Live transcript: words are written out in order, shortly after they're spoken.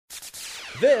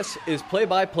This is Play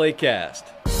by Play Cast,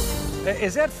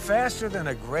 Is that faster than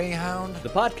a Greyhound? the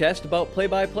podcast about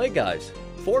play-by-play guys,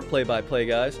 for play-by-play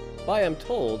guys, by, I'm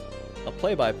told, a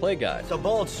play-by-play guy. It's a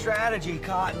bold strategy,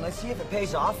 Cotton. Let's see if it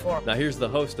pays off for him. Now here's the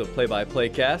host of Play by Play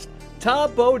Cast,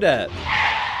 Tom Bodett.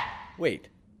 Wait,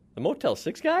 the Motel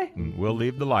 6 guy? We'll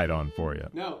leave the light on for you.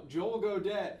 No, Joel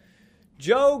Godet.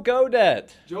 Joe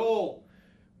Godet. Joel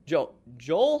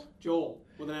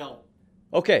with an L.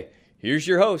 Okay, here's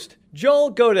your host,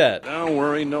 Joel Godet. Don't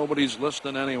worry, nobody's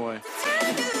listening anyway.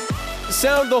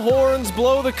 Sound the horns,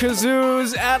 blow the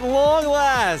kazoos. At long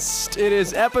last, it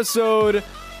is episode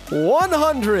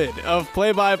 100 of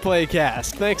Play by Play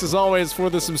Cast. Thanks as always for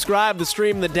the subscribe, the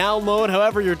stream, the download,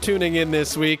 however you're tuning in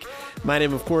this week. My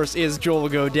name, of course, is Joel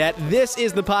Godet. This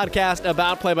is the podcast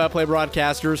about play-by-play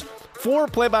broadcasters for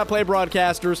play-by-play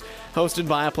broadcasters, hosted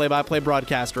by a play-by-play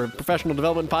broadcaster, a professional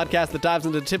development podcast that dives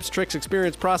into tips, tricks,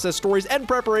 experience, process, stories, and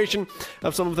preparation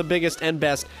of some of the biggest and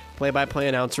best play-by-play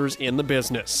announcers in the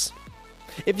business.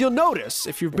 If you'll notice,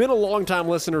 if you've been a long-time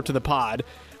listener to the pod,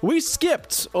 we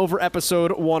skipped over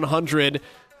episode 100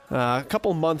 a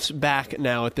couple months back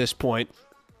now at this point,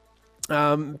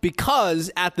 because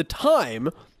at the time,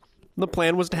 the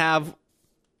plan was to have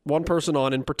one person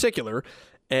on in particular,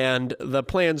 and the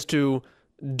plans to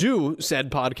do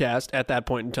said podcast at that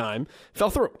point in time fell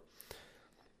through.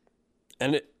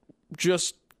 And it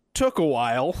just took a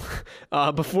while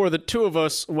before the two of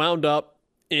us wound up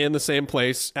in the same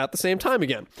place at the same time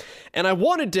again. And I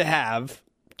wanted to have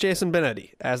Jason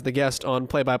Benetti as the guest on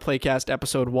Play by Play Cast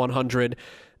episode 100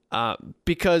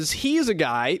 because he's a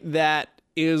guy that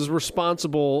is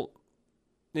responsible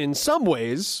in some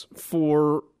ways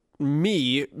for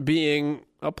me being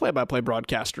a play-by-play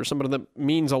broadcaster, somebody that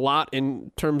means a lot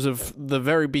in terms of the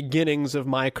very beginnings of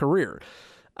my career.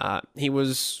 He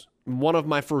was one of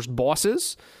my first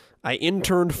bosses. I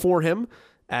interned for him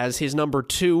as his number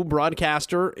 2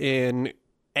 broadcaster in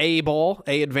A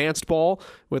Advanced Ball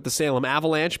with the Salem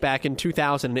Avalanche back in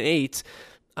 2008.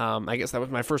 I guess that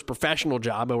was my first professional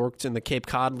job. I worked in the Cape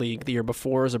Cod League the year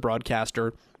before as a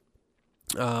broadcaster,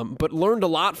 but learned a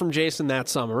lot from Jason that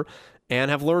summer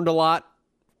and have learned a lot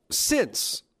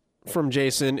since from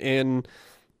Jason in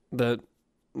the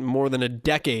more than a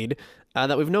decade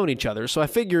that we've known each other. So I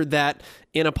figured that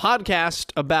in a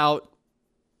podcast about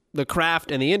the craft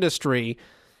and the industry,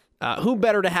 who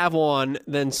better to have on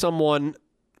than someone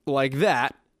like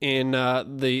that in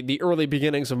the early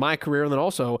beginnings of my career. And then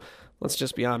also, let's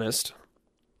just be honest,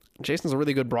 Jason's a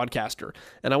really good broadcaster.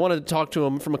 And I wanted to talk to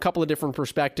him from a couple of different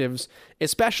perspectives,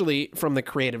 especially from the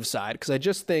creative side, because I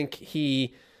just think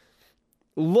he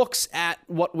looks at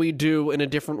what we do in a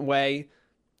different way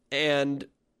and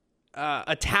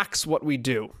attacks what we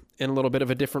do in a little bit of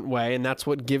a different way. And that's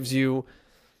what gives you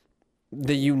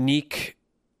the unique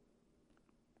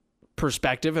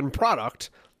perspective and product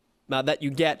that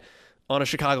you get on a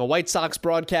Chicago White Sox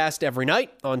broadcast every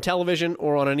night on television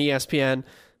or on an ESPN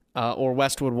or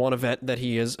Westwood One event that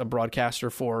he is a broadcaster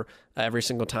for every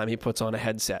single time he puts on a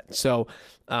headset. So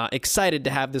excited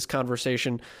to have this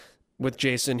conversation with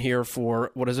Jason here for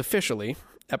what is officially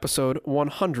episode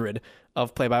 100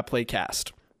 of Play by Play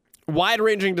Cast.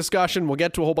 Wide-ranging discussion. We'll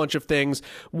get to a whole bunch of things.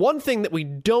 One thing that we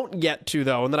don't get to,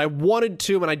 though, and that I wanted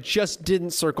to, and I just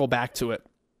didn't circle back to it,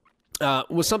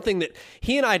 was something that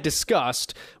he and I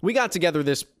discussed. We got together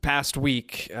this past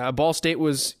week. Ball State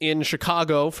was in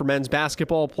Chicago for men's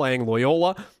basketball playing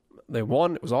Loyola. They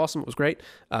won. It was awesome. It was great.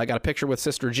 I got a picture with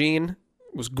Sister Jean.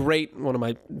 It was great. One of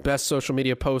my best social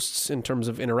media posts in terms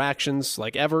of interactions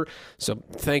like ever. So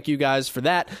thank you guys for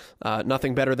that.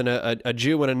 Nothing better than a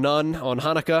Jew and a nun on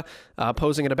Hanukkah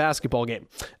posing at a basketball game.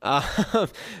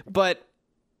 But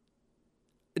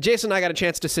Jason and I got a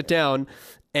chance to sit down,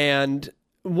 and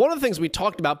one of the things we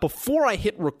talked about before I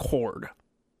hit record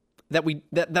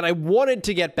that I wanted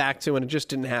to get back to and it just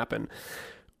didn't happen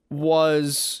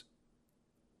was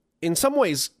in some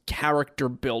ways character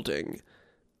building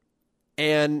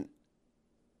and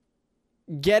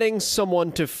getting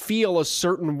someone to feel a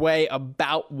certain way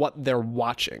about what they're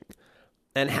watching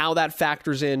and how that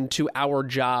factors into our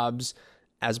jobs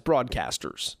as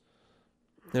broadcasters.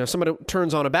 You know, if somebody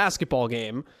turns on a basketball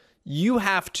game, you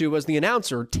have to, as the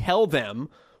announcer, tell them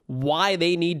why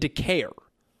they need to care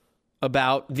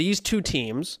about these two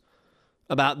teams,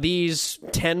 about these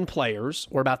 10 players,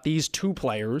 or about these 2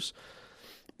 players.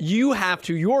 You have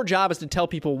to, your job is to tell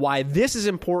people why this is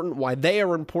important, why they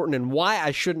are important, and why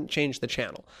I shouldn't change the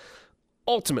channel.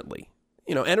 Ultimately,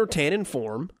 you know, entertain,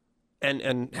 inform,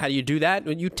 and how do you do that?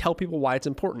 You tell people why it's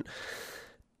important.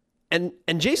 And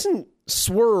Jason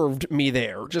swerved me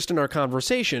there just in our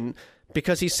conversation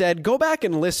because he said, go back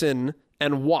and listen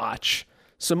and watch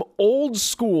some old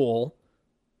school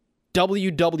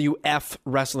WWF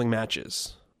wrestling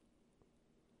matches.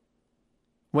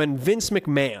 When Vince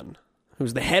McMahon,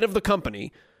 who's the head of the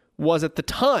company, was at the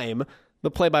time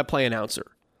the play-by-play announcer.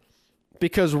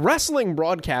 Because wrestling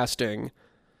broadcasting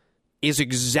is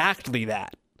exactly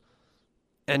that.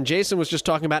 And Jason was just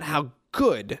talking about how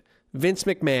good Vince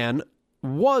McMahon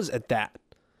was at that.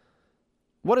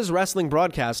 What is wrestling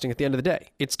broadcasting at the end of the day?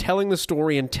 It's telling the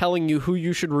story and telling you who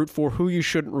you should root for, who you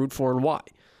shouldn't root for, and why.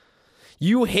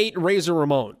 You hate Razor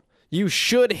Ramon. You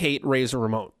should hate Razor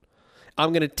Ramon.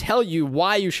 I'm going to tell you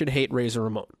why you should hate Razor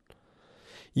Ramon.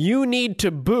 You need to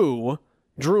boo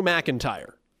Drew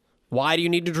McIntyre. Why do you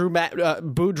need to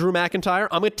boo Drew McIntyre?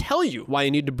 I'm going to tell you why you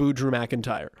need to boo Drew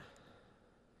McIntyre.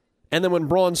 And then when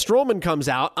Braun Strowman comes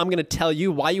out, I'm going to tell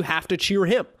you why you have to cheer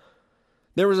him.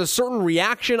 There is a certain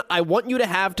reaction I want you to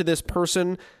have to this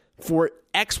person for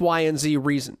X, Y, and Z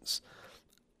reasons.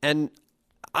 And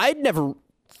I'd never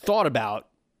thought about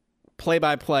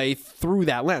play-by-play through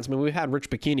that lens. I mean, we had Rich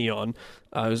Bikini on.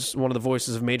 Who's one of the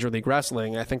voices of Major League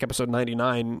Wrestling. I think episode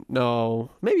 99.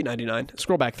 No, maybe 99.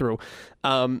 Scroll back through.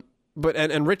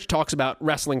 But Rich talks about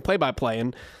wrestling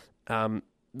play-by-play and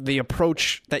the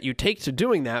approach that you take to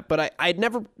doing that, but I'd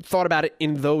never thought about it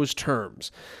in those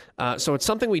terms. So it's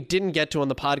something we didn't get to on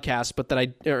the podcast, but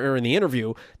or in the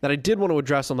interview, that I did want to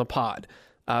address on the pod.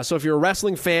 So if you're a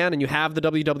wrestling fan and you have the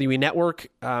WWE Network,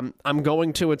 I'm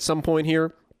going to, at some point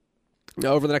here,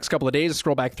 over the next couple of days,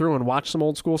 scroll back through and watch some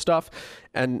old school stuff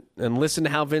and listen to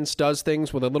how Vince does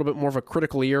things with a little bit more of a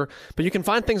critical ear. But you can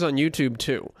find things on YouTube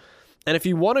too. And if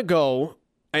you want to go,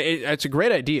 it's a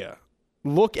great idea.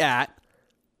 Look at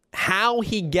how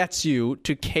he gets you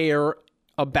to care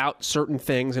about certain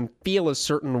things and feel a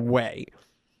certain way.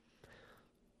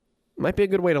 Might be a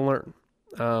good way to learn.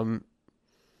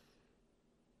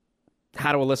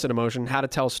 How to elicit emotion, how to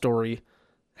tell a story,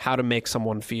 how to make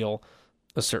someone feel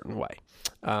a certain way.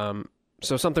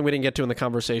 So something we didn't get to in the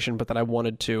conversation, but that I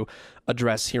wanted to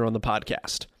address here on the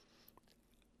podcast.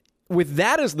 With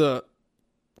that as the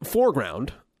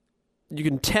foreground, you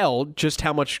can tell just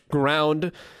how much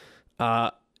ground,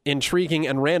 intriguing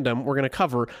and random we're going to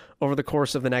cover over the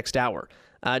course of the next hour.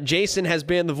 Jason has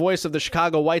been the voice of the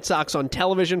Chicago White Sox on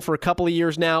television for a couple of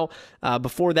years now.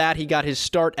 Before that, he got his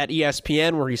start at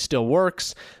ESPN, where he still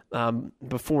works.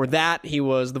 Before that, he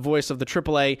was the voice of the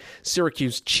AAA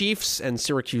Syracuse Chiefs and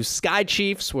Syracuse Sky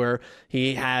Chiefs, where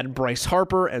he had Bryce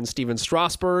Harper and Steven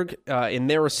Strasburg in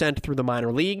their ascent through the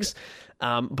minor leagues.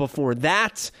 Before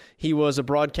that, he was a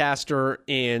broadcaster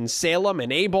in Salem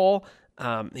and A-Ball.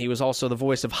 He was also the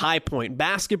voice of High Point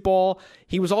basketball.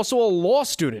 He was also a law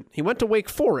student. He went to Wake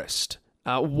Forest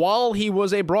while he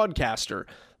was a broadcaster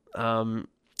and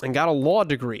got a law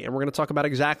degree. And we're going to talk about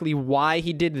exactly why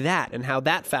he did that and how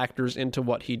that factors into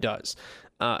what he does.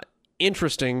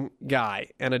 Interesting guy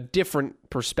and a different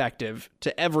perspective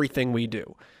to everything we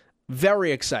do.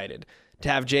 Very excited to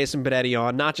have Jason Benetti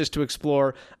on, not just to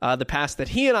explore the past that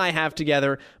he and I have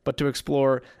together, but to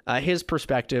explore his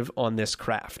perspective on this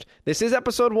craft. This is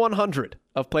episode 100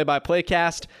 of Play by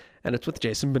Playcast, and it's with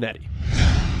Jason Benetti.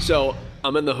 So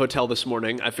I'm in the hotel this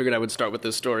morning. I figured I would start with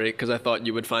this story because I thought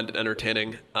you would find it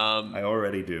entertaining. I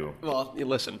already do. Well,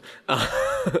 listen.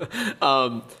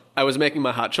 I was making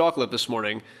my hot chocolate this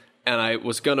morning, and I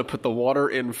was going to put the water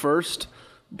in first,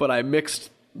 but I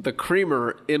mixed the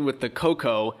creamer in with the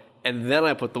cocoa, and then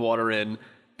I put the water in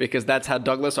because that's how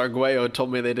Douglas Arguello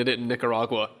told me they did it in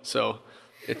Nicaragua. So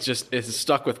it's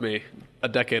stuck with me a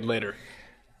decade later.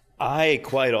 I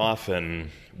quite often,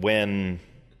 when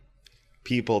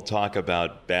people talk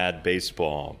about bad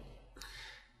baseball,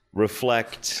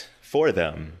 reflect for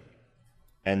them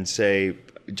and say,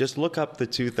 just look up the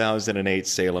 2008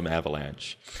 Salem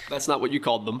Avalanche. That's not what you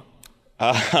called them.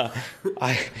 I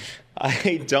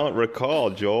don't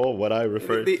recall, Joel, what I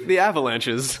referred to. The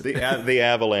Avalanches. The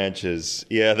Avalanches.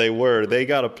 Yeah, they were. They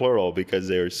got a plural because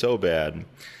they were so bad.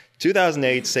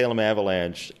 2008 Salem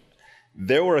Avalanche,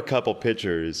 there were a couple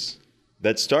pitchers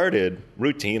that started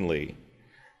routinely.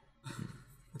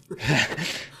 You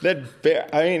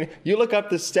look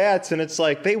up the stats and it's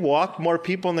like they walked more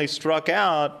people than they struck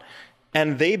out,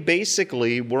 and they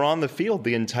basically were on the field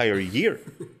the entire year.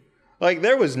 Like,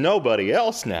 there was nobody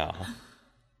else now.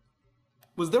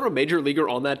 Was there a major leaguer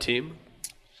on that team?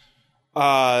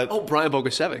 Brian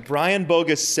Bogusevic. Brian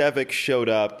Bogusevic showed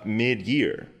up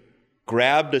mid-year,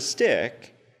 grabbed a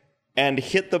stick, and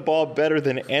hit the ball better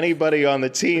than anybody on the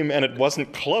team, and it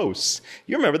wasn't close.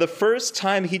 You remember the first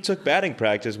time he took batting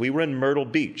practice, we were in Myrtle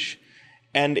Beach,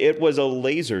 and it was a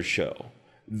laser show.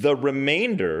 The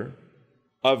remainder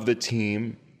of the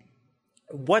team,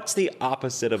 what's the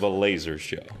opposite of a laser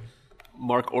show?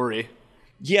 Mark Ori.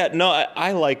 Yeah, no,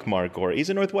 I like Mark Ori.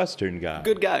 He's a Northwestern guy.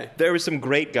 Good guy. There were some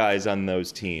great guys on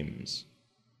those teams.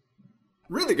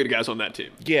 Really good guys on that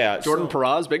team. Yeah. Jordan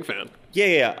Peraz, big fan.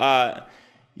 Yeah.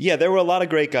 Yeah, there were a lot of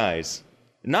great guys.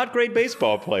 Not great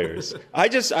baseball players.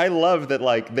 I love that,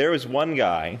 like, there was one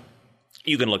guy,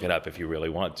 you can look it up if you really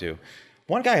want to.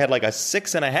 One guy had like a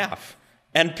 6.5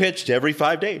 and pitched every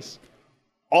 5 days.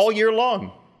 All year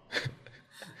long.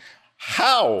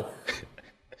 How?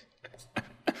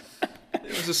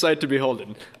 It was a sight to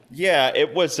behold. Yeah,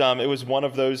 it was one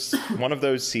of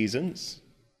those seasons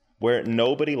where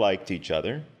nobody liked each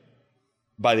other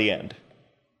by the end,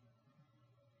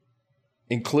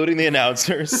 including the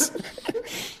announcers.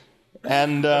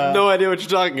 And no idea what you're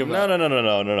talking about.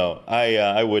 No.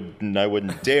 I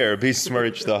wouldn't dare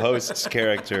besmirch the host's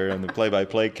character in the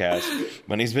play-by-play cast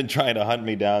when he's been trying to hunt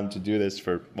me down to do this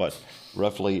for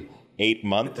roughly 8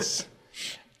 months,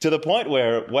 to the point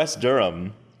where Wes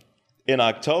Durham, in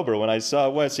October, when I saw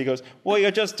Wes, he goes, "Well,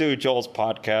 you just do Joel's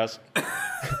podcast."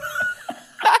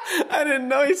 I didn't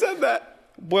know he said that.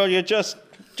 Well, you just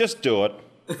do it.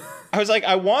 I was like,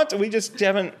 we just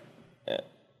haven't.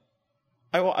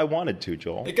 I wanted to,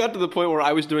 Joel. It got to the point where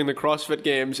I was doing the CrossFit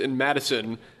Games in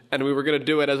Madison, and we were going to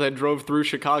do it as I drove through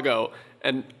Chicago,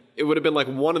 and it would have been like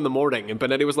 1 a.m, and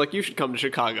Benetti was like, "You should come to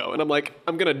Chicago." And I'm like,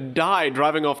 I'm going to die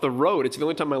driving off the road. It's the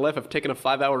only time in my life I've taken a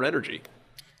 5-hour energy.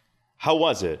 How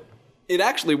was it? It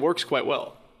actually works quite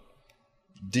well.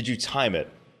 Did you time it?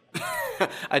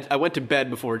 I went to bed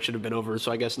before it should have been over,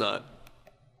 so I guess not.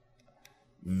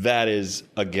 That is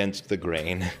against the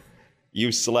grain.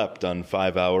 You slept on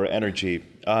 5-hour energy.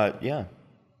 Yeah.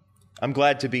 I'm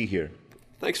glad to be here.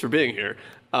 Thanks for being here.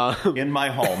 In my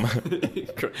home.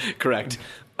 Correct.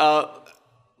 I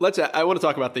want to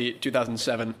talk about the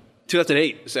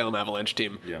 2008 Salem Avalanche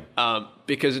team. Yeah.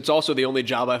 Because it's also the only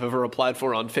job I've ever applied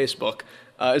for on Facebook.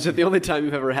 Is it the only time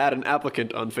you've ever had an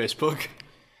applicant on Facebook?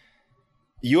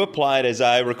 You applied, as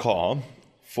I recall,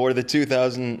 for the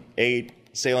 2008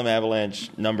 Salem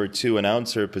Avalanche #2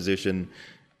 announcer position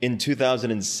in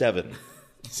 2007.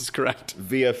 This is correct.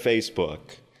 Via Facebook.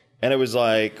 And it was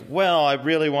like, well, I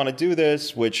really want to do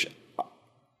this, which,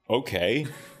 okay.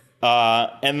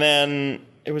 And then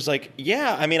it was like,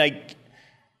 yeah, I mean,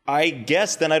 I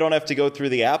guess then I don't have to go through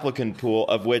the applicant pool,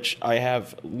 of which I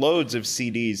have loads of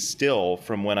CDs still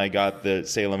from when I got the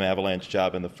Salem Avalanche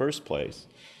job in the first place.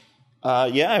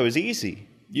 Yeah, it was easy.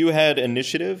 You had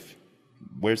initiative.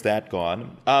 Where's that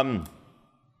gone?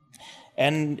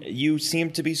 And you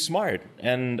seemed to be smart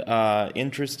and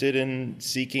interested in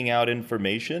seeking out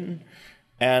information.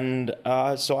 And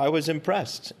so I was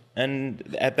impressed.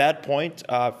 And at that point,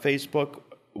 Facebook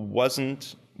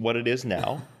wasn't what it is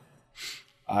now.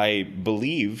 I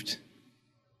believed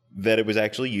that it was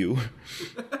actually you.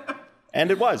 And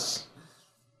it was.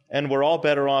 And we're all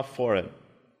better off for it.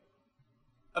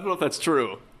 I don't know if that's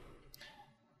true.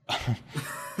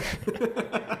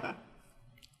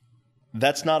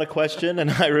 That's not a question,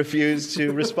 and I refuse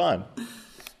to respond.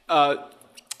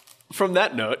 From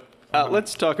that note,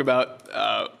 let's talk about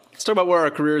where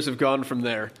our careers have gone from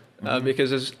there.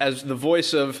 Because as the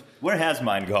voice of... Where has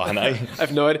mine gone? I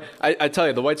have no idea. I tell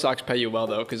you, the White Sox pay you well,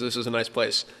 though, because this is a nice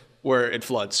place where it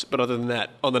floods. But other than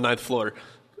that, on the 9th floor,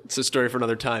 it's a story for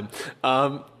another time.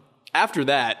 After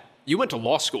that, you went to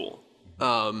law school.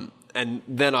 And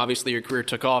then, obviously, your career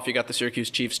took off. You got the Syracuse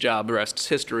Chiefs job. The rest is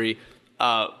history.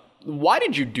 Why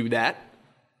did you do that?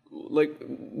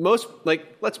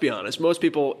 Let's be honest. Most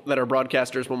people that are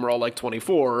broadcasters when we're all like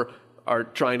 24 are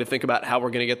trying to think about how we're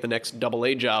going to get the next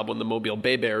AA job when the Mobile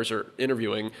Bay Bears are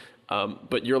interviewing.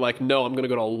 But you're like, no, I'm going to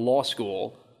go to law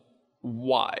school.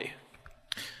 Why?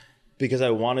 Because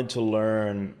I wanted to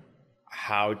learn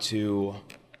how to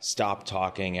stop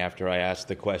talking after I asked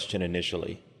the question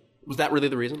initially. Was that really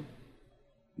the reason?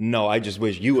 No, I just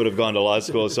wish you would have gone to law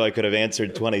school so I could have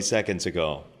answered 20 seconds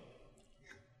ago.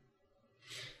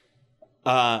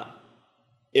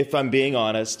 If I'm being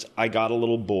honest, I got a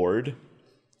little bored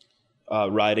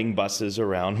riding buses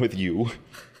around with you.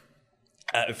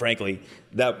 Frankly,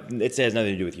 it has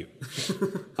nothing to do with you.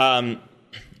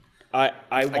 I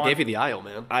gave you the aisle,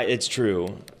 man. It's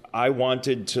true. I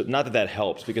wanted to, not that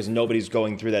helps, because nobody's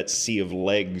going through that sea of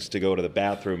legs to go to the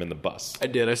bathroom in the bus. I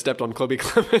did. I stepped on Kobe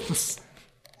Clemens.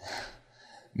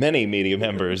 Many media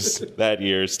members that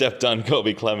year stepped on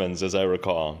Kobe Clemens, as I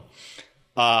recall.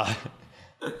 I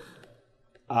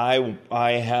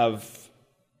have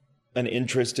an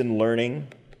interest in learning.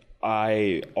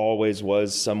 I always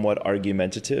was somewhat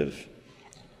argumentative.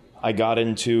 I got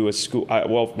into a school...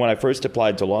 when I first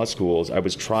applied to law schools, I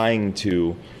was trying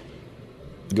to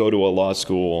go to a law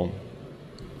school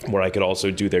where I could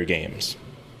also do their games.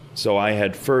 So I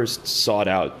had first sought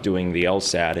out doing the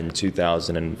LSAT in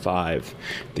 2005,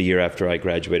 the year after I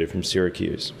graduated from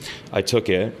Syracuse. I took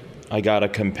it, I got a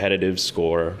competitive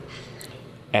score,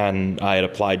 and I had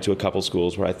applied to a couple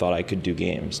schools where I thought I could do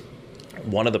games.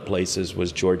 One of the places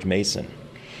was George Mason.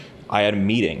 I had a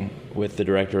meeting with the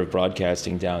director of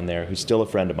broadcasting down there, who's still a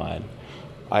friend of mine.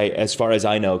 I, as far as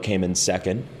I know, came in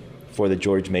second for the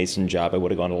George Mason job. I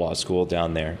would have gone to law school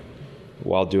down there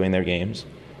while doing their games.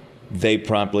 They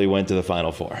promptly went to the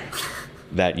Final Four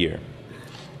that year.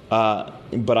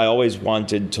 But I always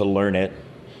wanted to learn it,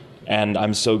 and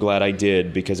I'm so glad I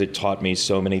did, because it taught me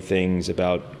so many things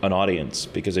about an audience,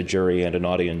 because a jury and an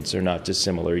audience are not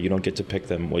dissimilar. You don't get to pick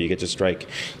them. Well, you get to strike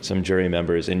some jury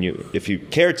members, and if you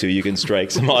care to, you can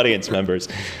strike some audience members.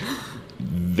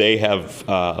 They have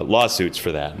lawsuits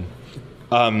for that.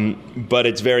 But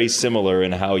it's very similar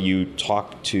in how you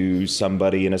talk to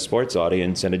somebody in a sports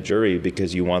audience and a jury,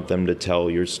 because you want them to tell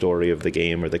your story of the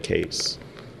game or the case.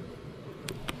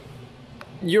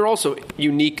 You're also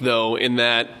unique, though, in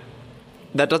that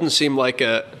doesn't seem like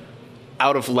a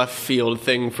out of left field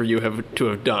thing for you to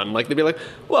have done. Like, they'd be like,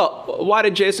 well, why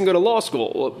did Jason go to law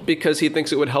school? Well, because he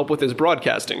thinks it would help with his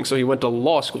broadcasting, so he went to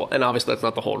law school. And obviously that's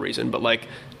not the whole reason, but like,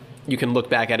 you can look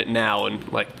back at it now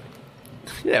and like,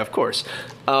 yeah, of course.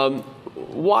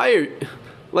 Why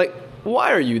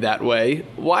are you that way?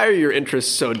 Why are your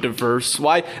interests so diverse?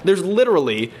 Why? There's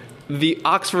literally the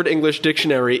Oxford English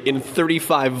Dictionary in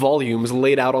 35 volumes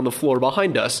laid out on the floor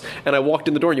behind us, and I walked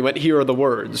in the door and you went, here are the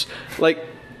words. Like,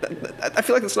 I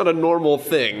feel like that's not a normal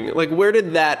thing. Like, where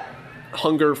did that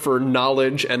hunger for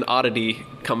knowledge and oddity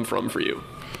come from for you?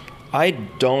 I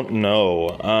don't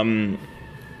know.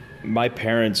 My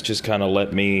parents just kind of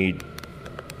let me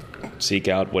seek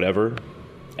out whatever,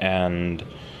 and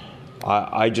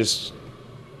I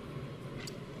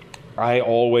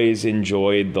always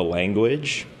enjoyed the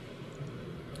language,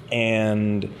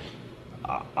 and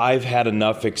I've had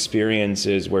enough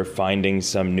experiences where finding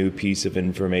some new piece of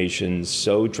information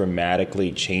so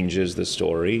dramatically changes the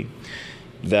story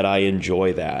that I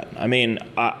enjoy that. I mean,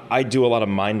 I do a lot of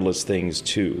mindless things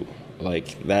too.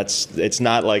 Like, it's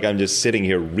not like I'm just sitting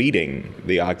here reading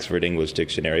the Oxford English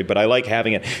Dictionary, but I like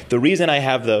having it. The reason I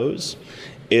have those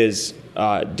is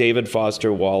David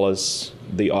Foster Wallace,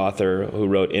 the author who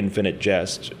wrote Infinite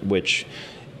Jest, which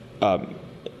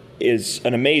is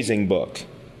an amazing book.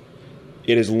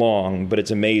 It is long, but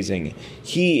it's amazing.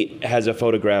 He has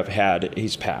a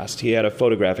he's passed. He had a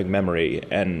photographic memory,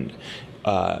 and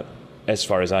as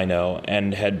far as I know,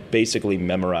 and had basically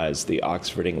memorized the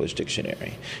Oxford English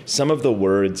Dictionary. Some of the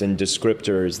words and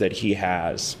descriptors that he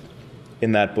has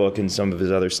in that book and some of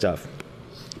his other stuff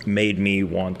made me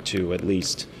want to at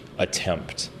least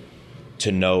attempt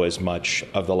to know as much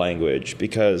of the language,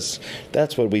 because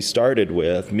that's what we started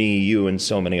with, me, you, and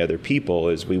so many other people,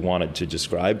 is we wanted to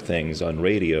describe things on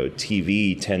radio.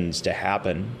 TV tends to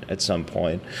happen at some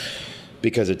point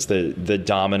because it's the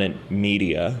dominant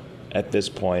media at this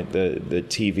point, the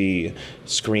TV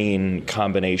screen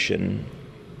combination.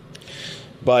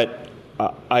 But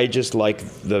I just like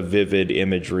the vivid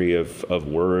imagery of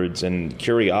words, and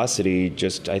curiosity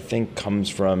just, I think, comes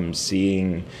from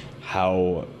seeing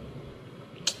how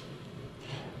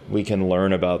we can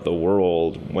learn about the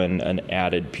world when an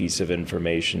added piece of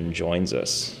information joins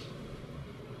us.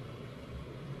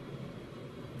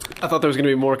 I thought there was going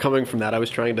to be more coming from that. I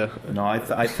was trying to... No,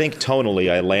 I think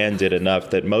tonally I landed enough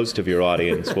that most of your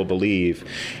audience will believe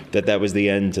that was the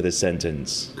end to the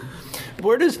sentence.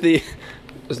 Where does the...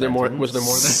 Was there more than...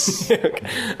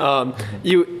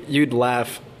 You'd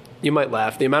laugh. You might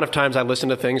laugh. The amount of times I listen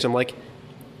to things, I'm like,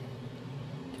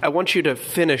 I want you to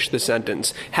finish the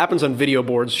sentence. Happens on video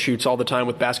boards shoots all the time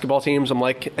with basketball teams. I'm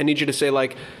like, I need you to say,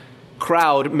 like,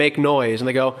 crowd, make noise. And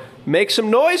they go, make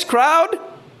some noise, crowd!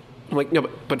 I'm like, no,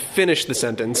 but finish the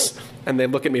sentence. And they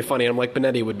look at me funny. I'm like,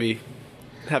 Benetti would be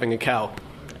having a cow.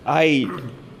 I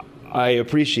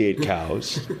appreciate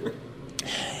cows.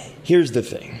 Here's the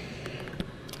thing.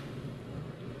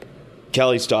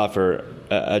 Kelly Stauffer,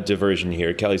 a diversion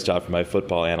here. Kelly Stauffer, my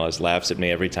football analyst, laughs at me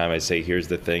every time I say, here's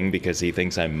the thing, because he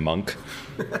thinks I'm Monk.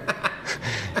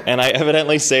 And I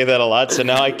evidently say that a lot, so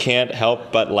now I can't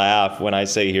help but laugh when I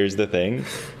say, here's the thing.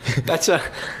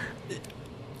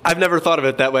 I've never thought of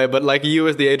it that way, but like you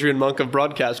as the Adrian Monk of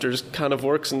broadcasters kind of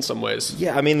works in some ways.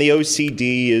 Yeah, I mean, the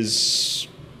OCD is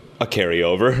a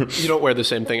carryover. You don't wear the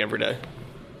same thing every day,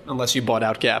 unless you bought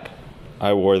out Gap.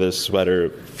 I wore this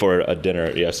sweater for a dinner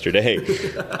yesterday.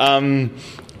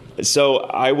 So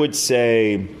I would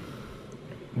say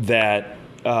that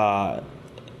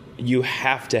you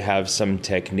have to have some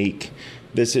technique.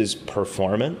 This is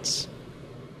performance.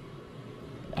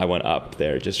 I went up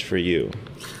there just for you.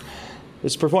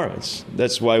 It's performance.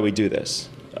 That's why we do this.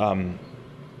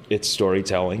 It's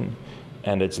storytelling,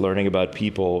 and it's learning about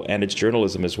people, and it's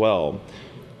journalism as well.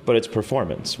 But it's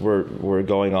performance. We're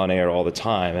going on air all the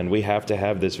time, and we have to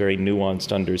have this very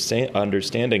nuanced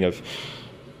understanding of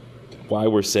why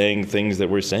we're saying things that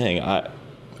we're saying.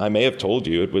 I may have told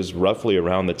you it was roughly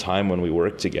around the time when we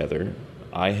worked together.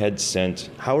 I had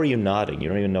sent... How are you nodding? You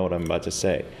don't even know what I'm about to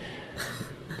say.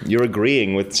 You're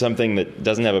agreeing with something that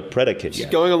doesn't have a predicate yet.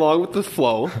 Just going along with the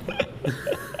flow.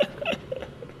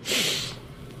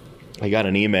 I got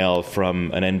an email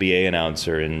from an NBA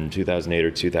announcer in 2008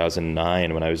 or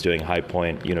 2009 when I was doing High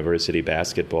Point University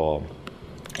basketball.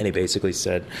 And he basically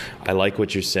said, I like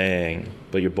what you're saying,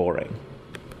 but you're boring.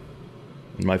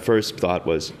 And my first thought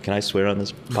was, can I swear on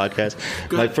this podcast?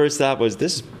 My first thought was,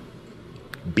 this is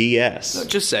BS. No,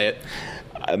 just say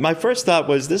it. My first thought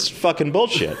was, this is fucking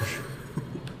bullshit.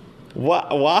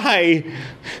 Why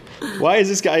is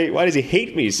this guy, why does he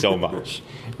hate me so much?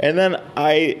 And then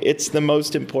it's the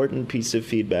most important piece of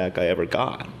feedback I ever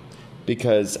got,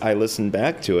 because I listen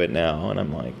back to it now and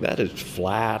I'm like, that is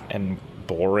flat and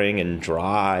boring and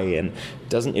dry and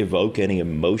doesn't evoke any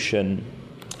emotion.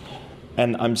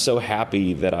 And I'm so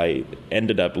happy that I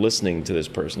ended up listening to this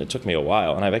person. It took me a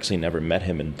while, and I've actually never met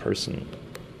him in person.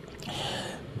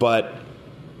 But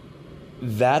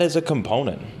that is a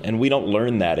component, and we don't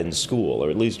learn that in school, or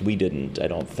at least we didn't, I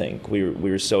don't think. We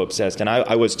were so obsessed, and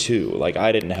I was too. Like,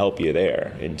 I didn't help you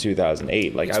there in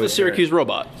 2008. Like, It's I was the Syracuse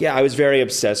robot. Yeah, I was very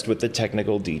obsessed with the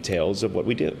technical details of what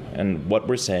we do and what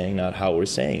we're saying, not how we're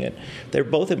saying it. They're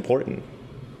both important,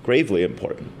 gravely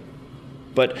important.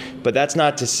 But that's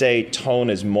not to say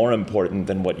tone is more important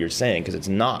than what you're saying, because it's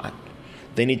not.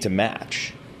 They need to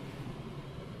match.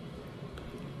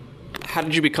 How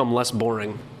did you become less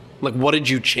boring? Like, what did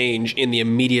you change in the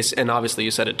immediate, and obviously you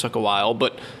said it took a while,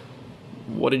 but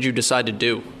what did you decide to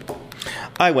do?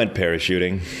 I went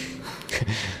parachuting.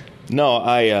 No,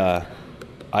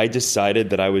 I decided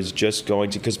that I was just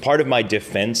going to, because part of my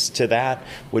defense to that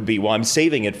would be, well, I'm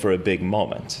saving it for a big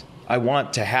moment. I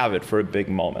want to have it for a big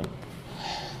moment.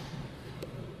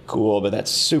 Cool, but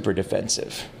that's super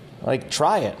defensive. Like,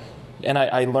 try it. And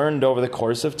I learned over the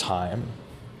course of time,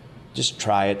 just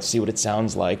try it, see what it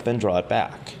sounds like, then draw it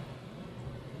back.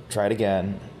 Try it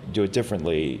again, do it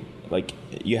differently. Like,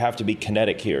 you have to be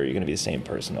kinetic here. You're going to be the same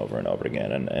person over and over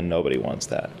again, and nobody wants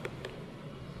that.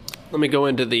 Let me go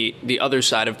into the other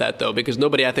side of that, though, because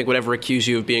nobody, I think, would ever accuse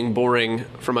you of being boring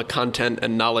from a content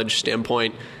and knowledge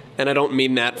standpoint. And I don't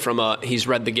mean that from he's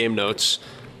read the game notes,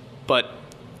 but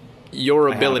your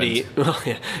ability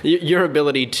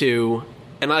to,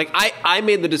 and like I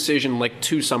made the decision like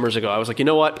 2 summers ago. I was like, you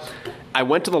know what? I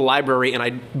went to the library and I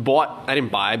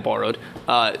borrowed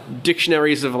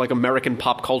dictionaries of like American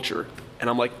pop culture. And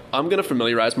I'm like, I'm going to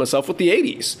familiarize myself with the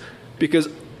 80s because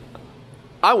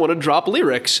I want to drop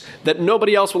lyrics that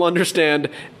nobody else will understand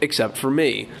except for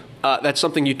me. That's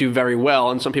something you do very well,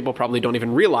 and some people probably don't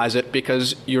even realize it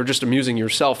because you're just amusing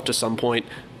yourself to some point.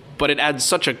 But it adds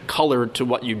such a color to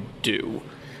what you do.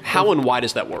 How and why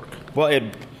does that work? Well,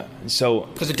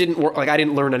 because it didn't work. Like, I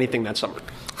didn't learn anything that summer.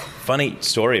 Funny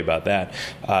story about that.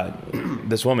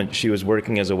 This woman, she was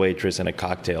working as a waitress in a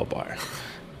cocktail bar.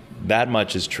 That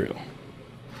much is true.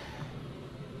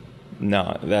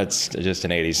 No, that's just an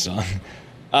 80s song.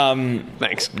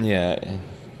 Thanks. Yeah.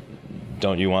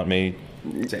 Don't you want me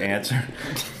to answer?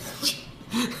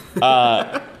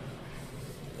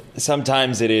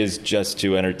 Sometimes it is just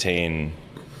to entertain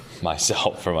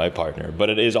myself or my partner, but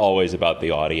it is always about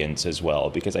the audience as well,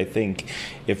 because I think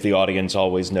if the audience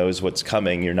always knows what's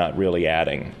coming, you're not really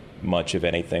adding much of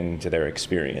anything to their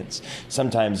experience.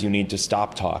 Sometimes you need to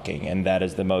stop talking, and that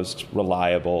is the most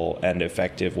reliable and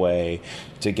effective way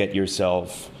to get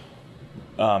yourself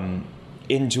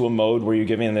into a mode where you're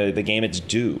giving the game its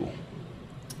due.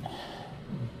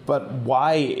 But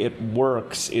why it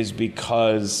works is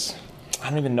because I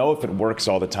don't even know if it works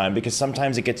all the time, because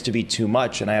sometimes it gets to be too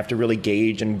much and I have to really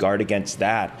gauge and guard against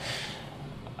that.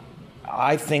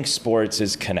 I think sports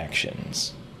is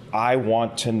connections. I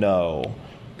want to know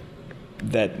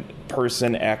that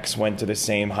person X went to the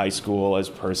same high school as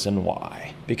person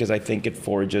Y, because I think it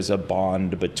forges a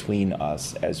bond between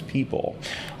us as people.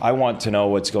 I want to know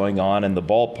what's going on in the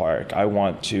ballpark. I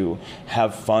want to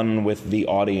have fun with the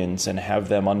audience and have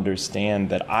them understand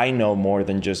that I know more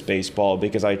than just baseball,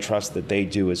 because I trust that they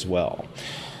do as well.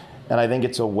 And I think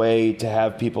it's a way to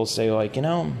have people say, like, you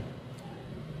know,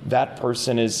 that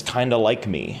person is kind of like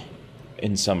me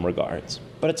in some regards.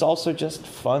 But it's also just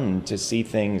fun to see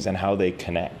things and how they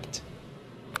connect.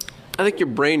 I think your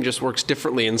brain just works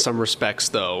differently in some respects,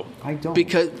 though. I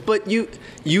don't. But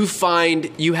you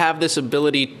find you have this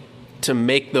ability to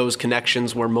make those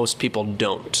connections where most people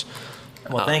don't.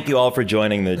 Well, thank you all for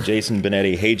joining the Jason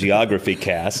Benetti Hagiography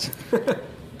cast.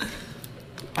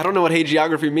 I don't know what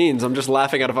hagiography means. I'm just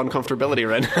laughing out of uncomfortability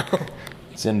right now.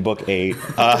 It's in book 8.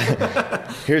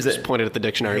 Here's Just pointed at the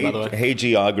dictionary, by the way.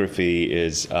 Hagiography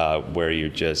is where you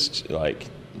just like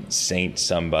saint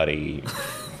somebody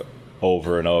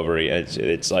over and over.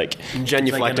 It's like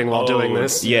Genuflecting while doing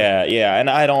this. Yeah, and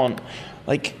I don't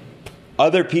like.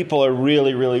 Other people are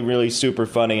really, really, really super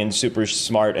funny and super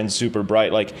smart and super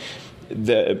bright. Like We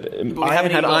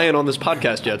haven't had Ian on this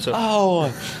podcast yet, so.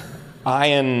 Oh,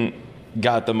 Ian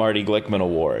got the Marty Glickman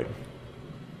Award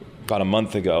about a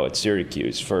month ago at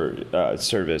Syracuse for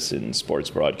service in sports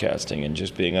broadcasting and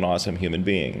just being an awesome human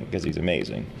being because he's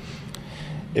amazing.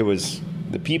 It was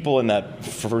the people in that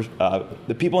first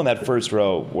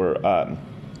row were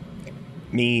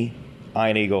me,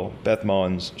 Ian Eagle, Beth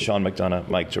Mowins, Sean McDonough,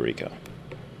 Mike Tirico.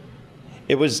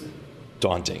 It was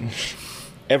daunting.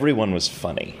 Everyone was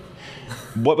funny.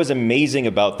 What was amazing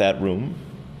about that room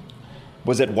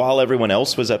was that while everyone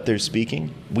else was up there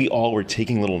speaking, we all were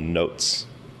taking little notes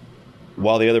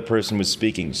while the other person was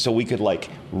speaking, so we could like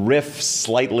riff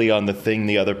slightly on the thing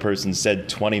the other person said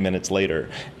 20 minutes later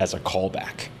as a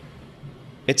callback.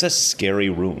 It's a scary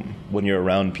room when you're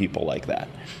around people like that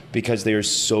because they are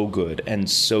so good and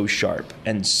so sharp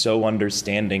and so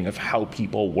understanding of how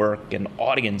people work and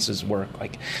audiences work.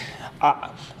 Like,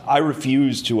 I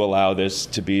refuse to allow this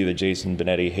to be the Jason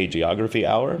Benetti Hagiography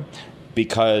Hour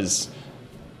because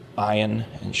Ian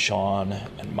and Sean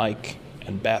and Mike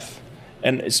and Beth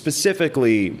and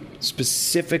specifically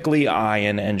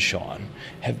Ian and Sean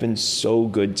have been so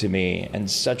good to me and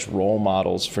such role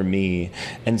models for me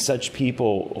and such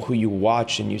people who you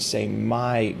watch and you say,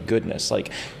 my goodness,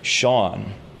 like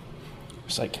Sean,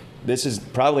 it's like, this is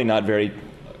probably not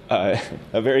a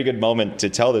very good moment to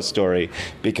tell this story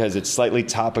because it's slightly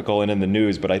topical and in the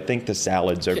news, but I think the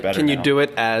salads are better Can you now. do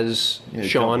it as Yeah,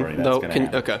 Sean? don't worry, that's though? gonna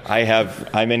happen. Okay.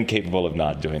 I'm incapable of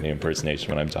not doing the impersonation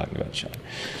when I'm talking about Sean.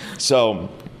 So,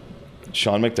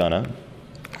 Sean McDonough,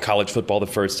 college football the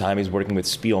first time, he's working with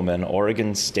Spielman,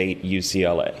 Oregon State,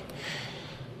 UCLA.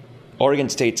 Oregon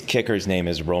State's kicker's name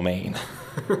is Romaine.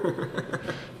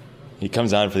 He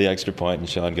comes on for the extra point, and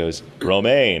Sean goes,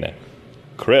 Romaine,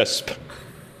 crisp.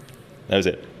 That was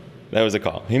it. That was the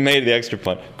call. He made the extra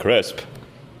point. Crisp.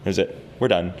 That was it. We're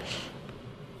done.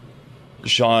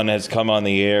 Sean has come on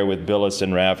the air with Billis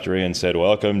and Raftery and said,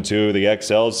 welcome to the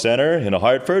XL Center in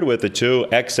Hartford with the two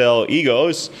XL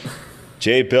egos,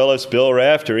 Jay Billis, Bill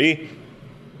Raftery.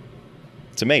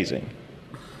 It's amazing.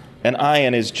 And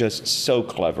Ian is just so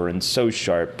clever and so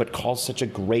sharp, but calls such a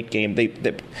great game.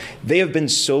 They have been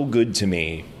so good to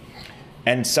me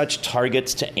and such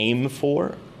targets to aim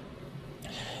for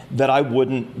that I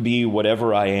wouldn't be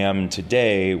whatever I am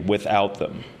today without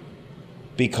them.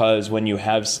 Because when you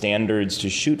have standards to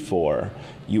shoot for,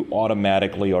 you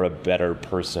automatically are a better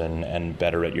person and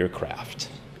better at your craft.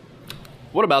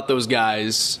 What about those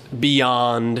guys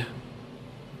beyond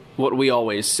what we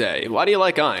always say? Why do you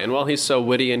like Ian? Well, he's so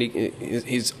witty and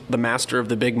he's the master of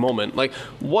the big moment. Like,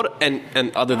 what,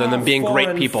 and other than them being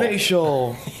great people.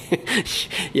 Facial.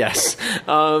 Yes.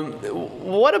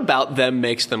 What about them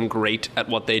makes them great at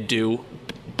what they do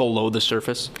below the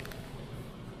surface?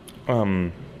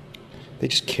 They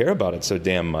just care about it so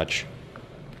damn much.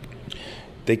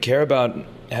 They care about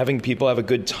having people have a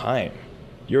good time.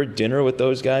 You're at dinner with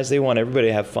those guys, they want everybody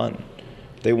to have fun.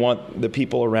 They want the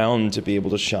people around to be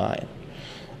able to shine.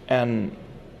 And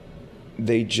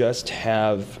they just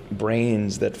have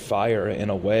brains that fire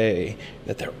in a way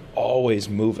that they're always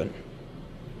moving.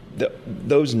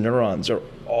 Those neurons are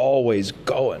always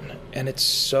going. And it's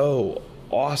so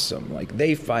awesome. Like,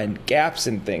 they find gaps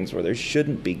in things where there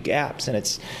shouldn't be gaps. And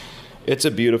it's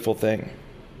a beautiful thing.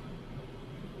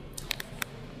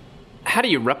 How do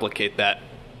you replicate that?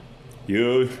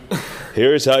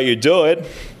 Here's how you do it.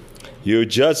 You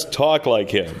just talk like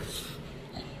him.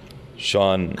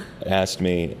 Sean asked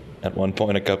me at one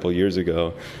point a couple years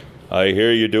ago, I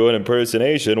hear you do an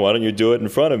impersonation. Why don't you do it in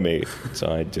front of me?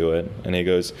 So I do it. And he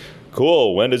goes,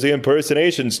 cool. When does the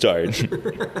impersonation start?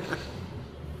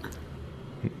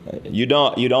 You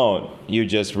don't. You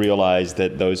just realize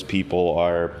that those people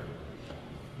are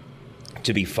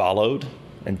to be followed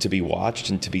and to be watched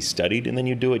and to be studied, and then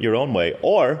you do it your own way.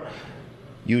 Or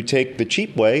you take the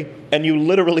cheap way and you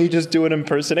literally just do an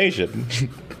impersonation.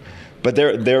 But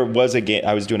there was a game.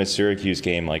 I was doing a Syracuse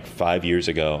game like 5 years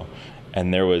ago,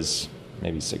 and there was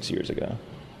maybe 6 years ago.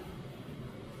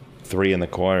 3 in the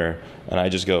corner, and I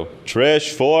just go,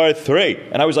 Trish for 3.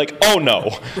 And I was like, oh no.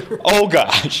 Oh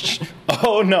gosh.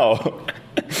 Oh no.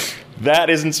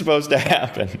 That isn't supposed to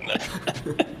happen.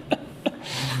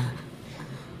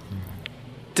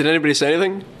 Did anybody say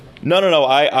anything? No.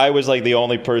 I was like the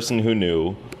only person who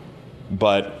knew,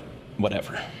 but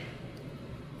whatever.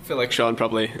 I feel like Sean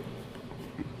probably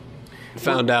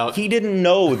found out. He didn't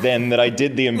know then that I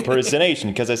did the impersonation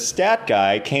because a stat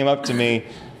guy came up to me,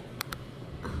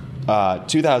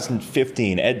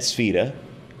 2015, Ed Svita,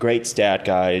 great stat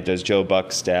guy, does Joe Buck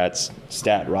stats,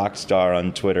 stat rock star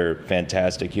on Twitter,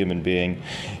 fantastic human being,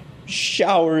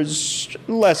 showers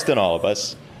less than all of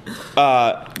us.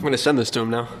 I'm going to send this to him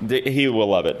now. He will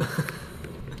love it.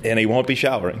 And he won't be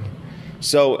showering.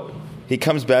 So he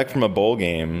comes back from a bowl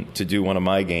game to do one of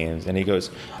my games, and he goes,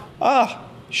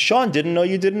 Sean didn't know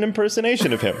you did an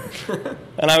impersonation of him.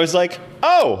 And I was like,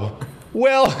 oh,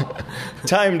 well,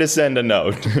 time to send a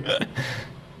note.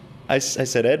 I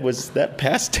said, Ed, was that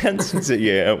past tense? He said,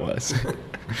 yeah, it was.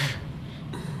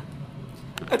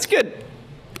 That's good.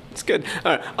 It's good.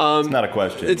 All right. It's not a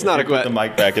question. It's not a question. question. Put the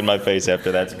mic back in my face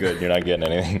after that's good. You're not getting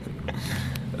anything.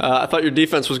 I thought your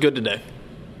defense was good today.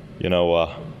 You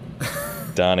know,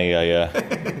 Donnie,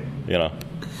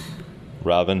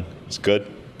 Robin is good.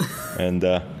 And,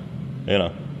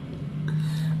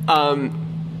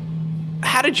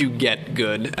 How did you get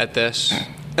good at this?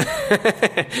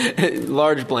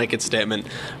 Large blanket statement.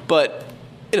 But,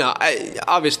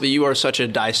 obviously you are such a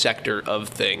dissector of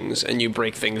things and you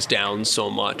break things down so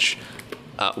much.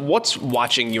 What's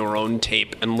watching your own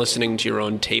tape and listening to your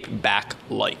own tape back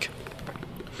like?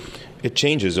 It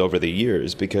changes over the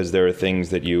years because there are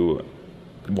things that you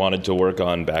wanted to work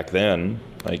on back then.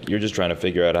 Like, you're just trying to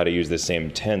figure out how to use the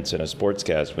same tense in a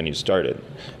sportscast when you started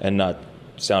and not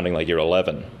sounding like you're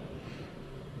 11.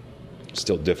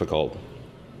 Still difficult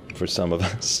for some of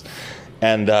us.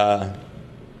 And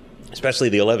especially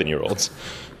the 11-year-olds.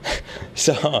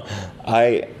 So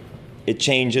it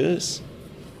changes.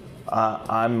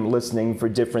 I'm listening for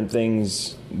different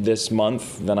things this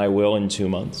month than I will in 2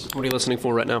 months. What are you listening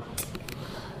for right now?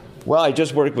 Well, I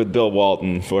just worked with Bill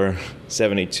Walton for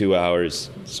 72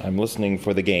 hours, so I'm listening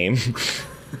for the game.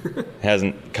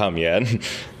 Hasn't come yet.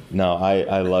 No,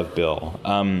 I love Bill.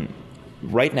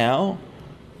 Right now,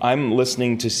 I'm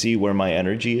listening to see where my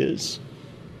energy is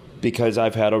because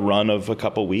I've had a run of a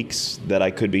couple weeks that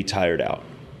I could be tired out.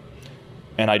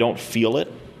 And I don't feel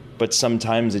it, but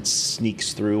sometimes it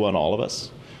sneaks through on all of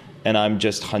us. And I'm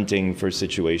just hunting for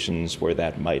situations where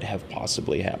that might have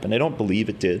possibly happened. I don't believe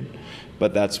it did,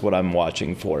 but that's what I'm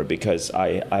watching for because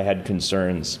I had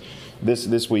concerns.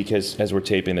 This week, as we're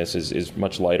taping this, is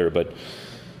much lighter, but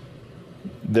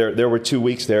there were 2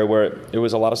 weeks there where it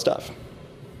was a lot of stuff.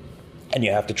 And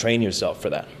you have to train yourself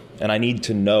for that. And I need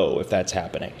to know if that's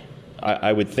happening.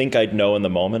 I would think I'd know in the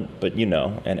moment, but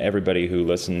and everybody who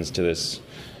listens to this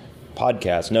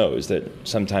podcast knows that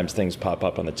sometimes things pop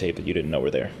up on the tape that you didn't know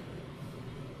were there.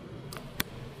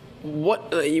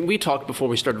 What we talked before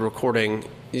we started recording,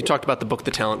 you talked about the book,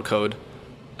 The Talent Code,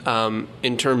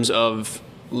 in terms of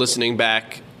listening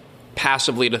back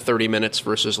passively to 30 minutes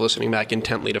versus listening back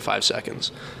intently to 5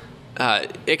 seconds.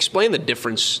 Explain the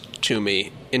difference to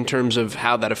me in terms of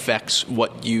how that affects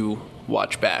what you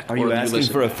watch back. Are you asking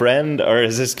for a friend, or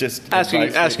is this just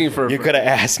asking for a friend? You could have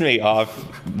asked me off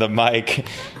the mic.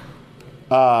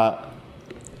 They're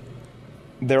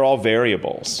all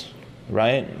variables,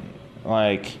 right?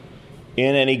 Like,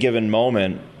 in any given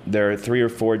moment, there are 3 or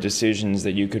 4 decisions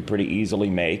that you could pretty easily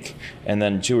make, and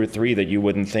then 2 or 3 that you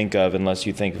wouldn't think of unless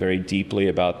you think very deeply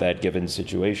about that given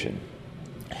situation.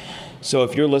 So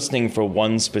if you're listening for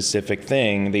one specific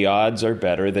thing, the odds are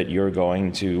better that you're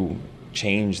going to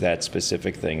change that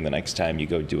specific thing the next time you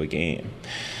go do a game.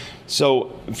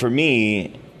 So for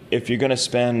me, if you're going to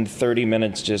spend 30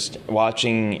 minutes just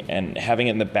watching and having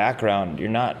it in the background, you're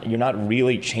not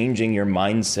really changing your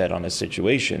mindset on a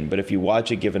situation. But if you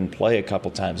watch a given play a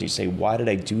couple times, you say, why did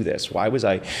I do this? Why was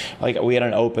I, like, we had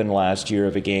an open last year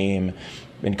of a game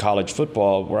in college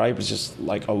football where I was just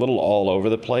like a little all over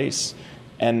the place.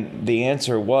 And the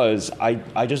answer was,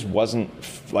 I just wasn't,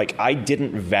 like, I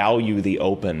didn't value the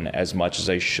open as much as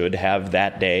I should have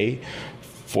that day.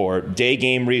 For day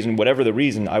game reason, whatever the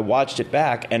reason, I watched it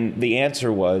back, and the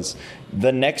answer was,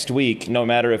 the next week, no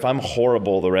matter if I'm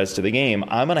horrible the rest of the game,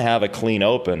 I'm going to have a clean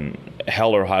open,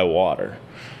 hell or high water.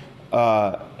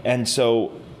 And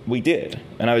so we did.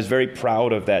 And I was very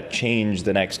proud of that change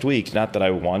the next week. Not that I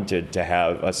wanted to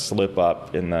have a slip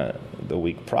up in the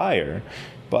week prior,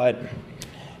 but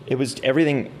it was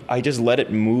everything. I just let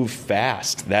it move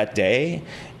fast that day.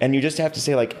 And you just have to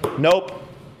say, like, nope.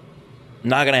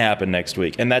 Not going to happen next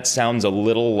week. And that sounds a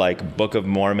little like Book of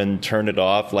Mormon, turn it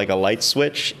off like a light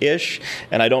switch-ish.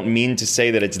 And I don't mean to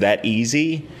say that it's that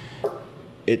easy.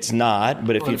 It's not,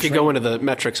 but if you go into the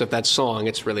metrics of that song,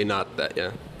 it's really not that,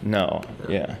 yeah. No,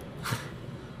 yeah.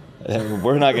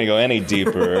 We're not going to go any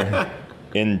deeper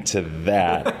into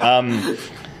that.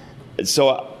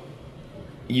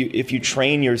 If you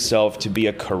train yourself to be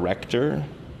a corrector,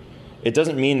 it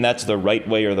doesn't mean that's the right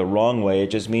way or the wrong way. It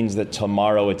just means that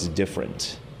tomorrow it's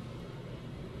different.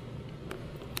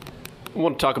 I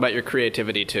want to talk about your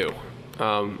creativity, too,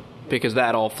 because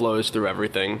that all flows through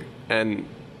everything. And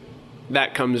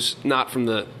that comes not from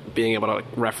the being able to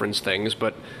reference things,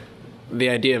 but the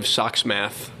idea of Sox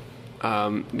math,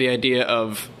 the idea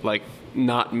of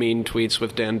not mean tweets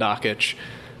with Dan Dakich.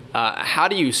 How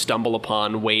do you stumble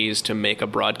upon ways to make a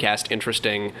broadcast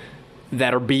interesting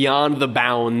that are beyond the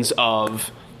bounds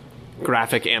of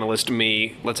graphic analyst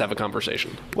me, let's have a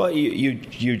conversation? Well,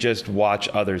 you just watch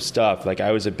other stuff.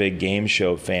 I was a big game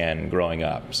show fan growing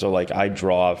up. So I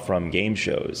draw from game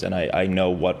shows, and I know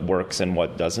what works and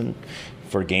what doesn't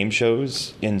for game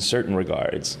shows in certain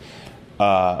regards.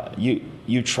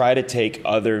 You try to take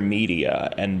other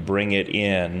media and bring it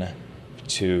in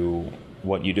to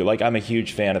what you do. I'm a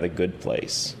huge fan of The Good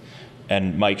Place.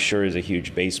 And Mike Schur is a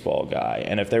huge baseball guy.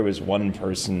 And if there was one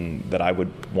person that I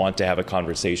would want to have a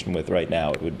conversation with right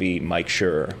now, it would be Mike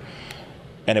Schur.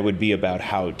 And it would be about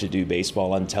how to do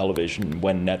baseball on television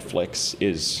when Netflix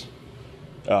is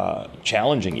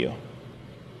challenging you,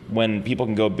 when people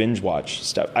can go binge watch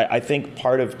stuff. I think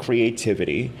part of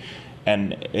creativity,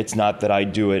 and it's not that I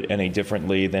do it any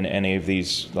differently than any of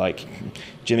these,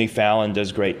 Jimmy Fallon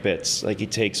does great bits. He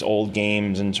takes old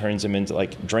games and turns them into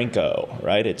Drinko,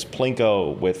 right? It's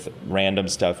Plinko with random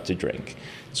stuff to drink.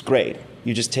 It's great.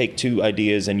 You just take two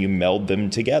ideas and you meld them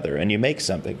together and you make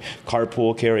something.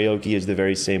 Carpool karaoke is the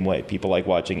very same way. People like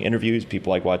watching interviews,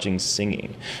 people like watching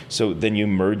singing. So then you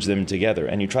merge them together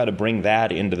and you try to bring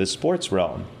that into the sports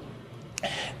realm.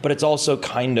 But it's also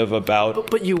kind of about...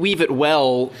 But you weave it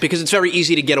well, because it's very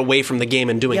easy to get away from the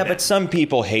game and doing that. Yeah, but some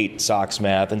people hate Sox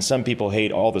math, and some people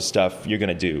hate all the stuff you're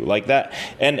going to do. Like that.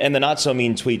 And the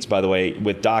not-so-mean tweets, by the way,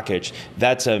 with Dakich,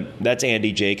 that's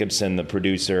Andy Jacobson, the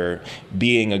producer,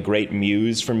 being a great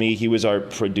muse for me. He was our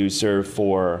producer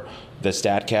for the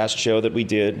StatCast show that we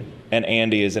did, and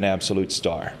Andy is an absolute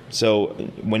star. So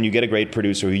when you get a great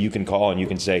producer who you can call and you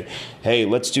can say, hey,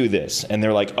 let's do this, and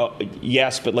they're like, oh,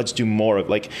 yes, but let's do more of,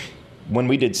 when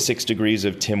we did 6 Degrees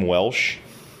of Tim Welsh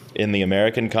in the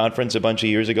American Conference a bunch of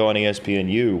years ago on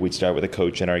ESPNU, we'd start with a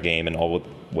coach in our game and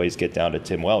always get down to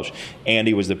Tim Welsh.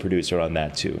 Andy was the producer on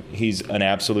that too. He's an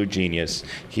absolute genius.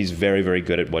 He's very, very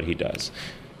good at what he does.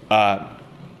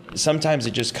 Sometimes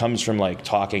it just comes from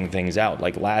talking things out.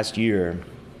 Last year,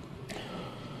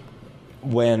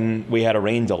 when we had a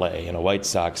rain delay in a White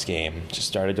Sox game, just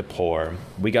started to pour,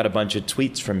 we got a bunch of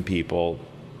tweets from people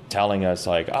telling us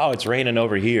oh, it's raining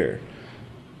over here,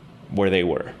 where they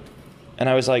were. And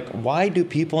I was like, why do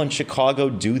people in Chicago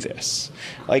do this?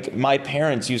 My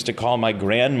parents used to call my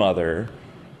grandmother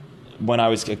when I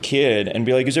was a kid and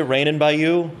be like, is it raining by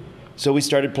you? So we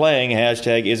started playing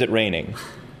hashtag is it raining.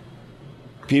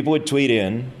 People would tweet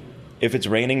in if it's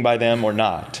raining by them or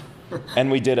not. And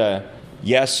we did a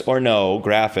yes or no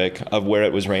graphic of where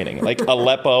it was raining.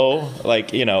 Aleppo,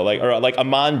 or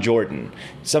Amman, Jordan.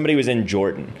 Somebody was in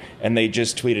Jordan, and they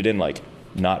just tweeted in,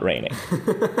 not raining.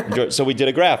 So we did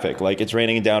a graphic, it's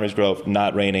raining in Downers Grove,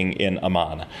 not raining in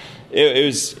Amman. It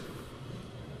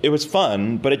was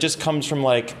fun, but it just comes from,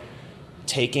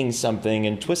 taking something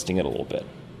and twisting it a little bit.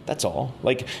 That's all.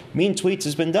 Mean tweets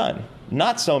has been done.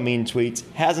 Not so mean tweets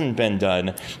hasn't been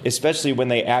done, especially when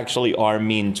they actually are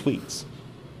mean tweets.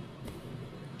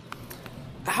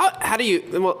 How do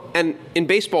you... Well, and in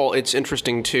baseball, it's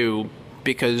interesting, too,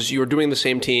 because you're doing the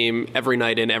same team every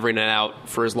night in, every night out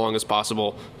for as long as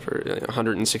possible, for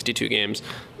 162 games,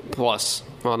 plus...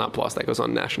 Well, not plus, that goes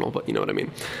on national, but you know what I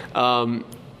mean.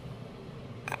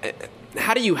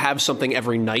 How do you have something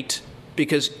every night?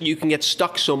 Because you can get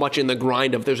stuck so much in the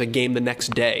grind of there's a game the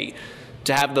next day.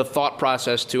 To have the thought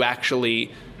process to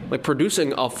actually,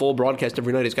 producing a full broadcast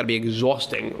every night has got to be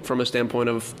exhausting from a standpoint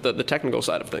of the technical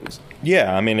side of things.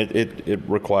 Yeah, I mean, it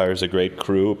requires a great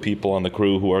crew, people on the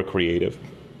crew who are creative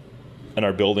and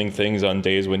are building things on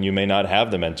days when you may not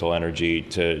have the mental energy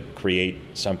to create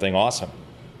something awesome.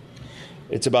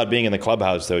 It's about being in the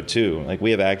clubhouse, though, too.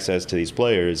 We have access to these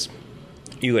players.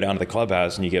 You go down to the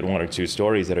clubhouse and you get 1 or 2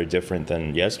 stories that are different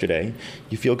than yesterday.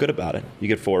 You feel good about it. You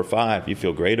get 4 or 5. You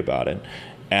feel great about it.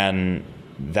 And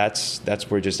that's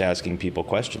where just asking people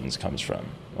questions comes from.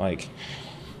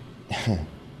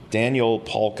 Daniel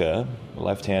Palka, a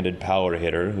left-handed power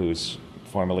hitter who's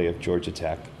formerly of Georgia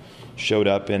Tech, showed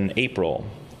up in April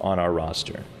on our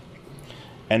roster.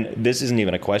 And this isn't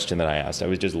even a question that I asked. I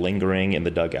was just lingering in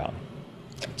the dugout.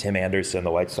 Tim Anderson,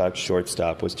 the White Sox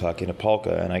shortstop, was talking to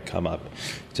Palka, and I come up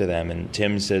to them, and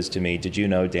Tim says to me, "Did you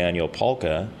know Daniel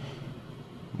Palka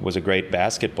was a great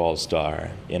basketball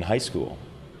star in high school?"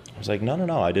 I was like,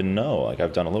 no, I didn't know. Like,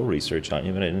 I've done a little research on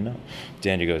you, but I didn't know.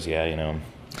 Daniel goes, "Yeah, I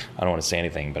don't want to say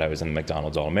anything, but I was in the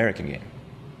McDonald's All-American game."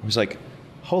 I was like,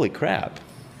 holy crap.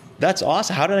 That's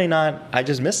awesome. How did I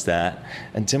just missed that.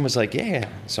 And Tim was like, yeah.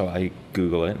 So I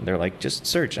Google it. They're like, just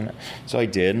search. And so I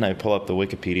did, and I pull up the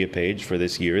Wikipedia page for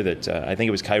this year that I think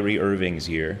it was Kyrie Irving's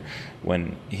year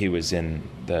when he was in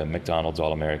the McDonald's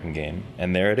All-American game.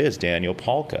 And there it is, Daniel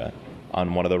Palka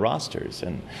on one of the rosters.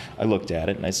 And I looked at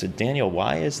it, and I said, "Daniel,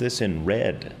 why is this in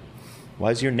red?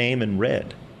 Why is your name in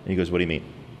red?" And he goes, "What do you mean?"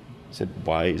 I said,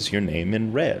 "Why is your name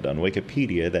in red? On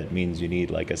Wikipedia, that means you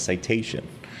need like a citation."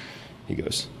 He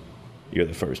goes, "You're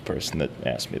the first person that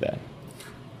asked me that." I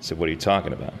said, "What are you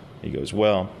talking about?" He goes,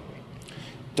 "Well,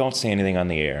 don't say anything on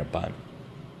the air, but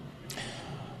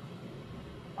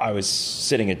I was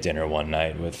sitting at dinner one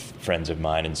night with friends of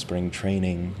mine in spring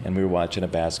training, and we were watching a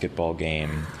basketball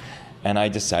game, and I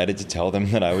decided to tell them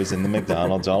that I was in the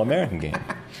McDonald's All-American game.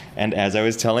 And as I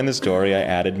was telling the story, I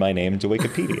added my name to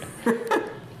Wikipedia."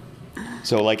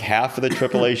 So like half of the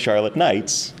AAA Charlotte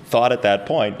Knights thought at that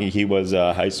point he was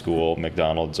a high school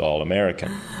McDonald's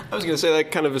All-American. I was going to say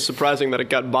that kind of is surprising that it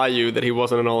got by you that he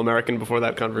wasn't an All-American before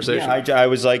that conversation. Yeah, I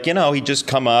was like, he'd just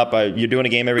come up. You're doing a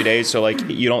game every day, so like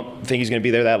you don't think he's going to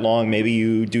be there that long. Maybe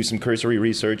you do some cursory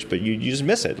research, but you just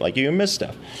miss it. Like you miss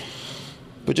stuff.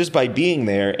 But just by being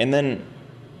there, and then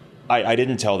I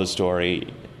didn't tell the story.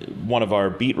 One of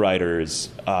our beat writers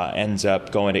ends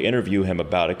up going to interview him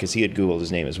about it because he had Googled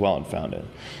his name as well and found it.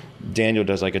 Daniel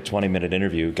does like a 20-minute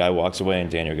interview. Guy walks away,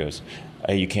 and Daniel goes,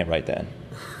 "Hey, you can't write that."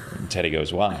 And Teddy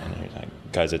goes, "Why?" And he's like,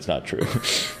 "Because it's not true."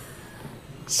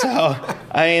 So,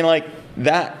 I mean, like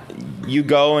that, you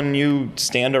go and you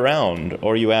stand around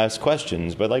or you ask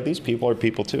questions, but like these people are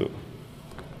people too.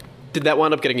 Did that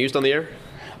wind up getting used on the air?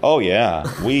 Oh, yeah.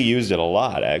 We used it a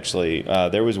lot, actually.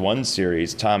 There was one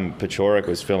series, Tom Paciorek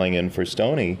was filling in for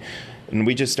Stoney, and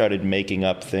we just started making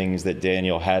up things that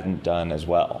Daniel hadn't done as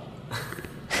well.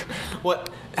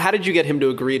 How did you get him to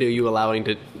agree to you allowing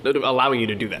you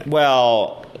to do that?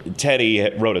 Well, Teddy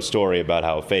wrote a story about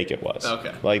how fake it was.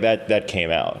 Okay. Like, that came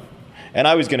out. And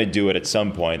I was going to do it at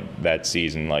some point that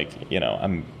season, like,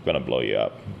 I'm going to blow you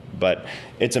up. But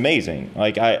it's amazing.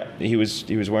 Like he was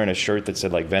wearing a shirt that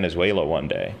said like Venezuela one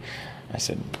day. I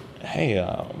said, "Hey,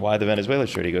 why the Venezuela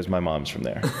shirt?" He goes, "My mom's from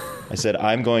there." I said,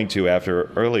 "I'm going to, after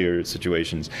earlier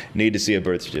situations, need to see a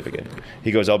birth certificate."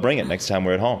 He goes, "I'll bring it next time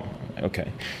we're at home."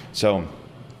 Okay. So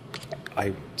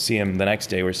I see him the next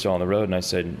day. We're still on the road, and I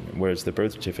said, "Where's the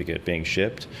birth certificate being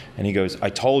shipped?" And he goes, "I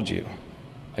told you,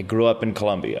 I grew up in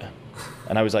Colombia."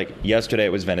 And I was like, "Yesterday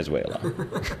it was Venezuela."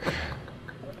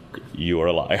 You are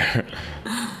a liar.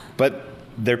 But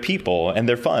they're people and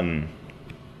they're fun.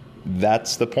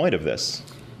 That's the point of this.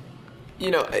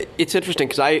 It's interesting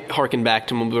because I harken back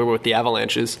to when we were with the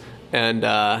Avalanches, and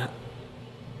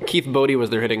Keith Bodie was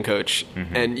their hitting coach,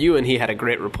 and you and he had a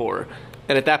great rapport.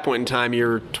 And at that point in time,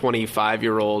 you're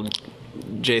 25-year-old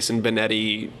Jason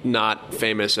Benetti, not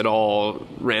famous at all,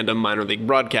 random minor league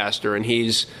broadcaster, and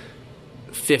he's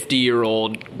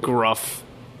 50-year-old gruff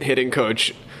hitting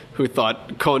coach who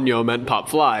thought coño meant pop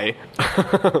fly.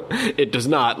 It does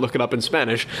not. Look it up in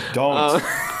Spanish. Don't.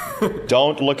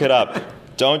 Don't look it up.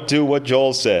 Don't do what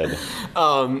Joel said.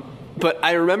 But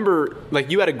I remember,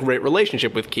 like, you had a great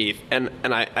relationship with Keith, and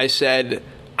I said,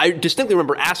 I distinctly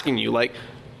remember asking you, like,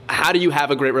 how do you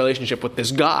have a great relationship with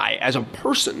this guy as a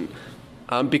person?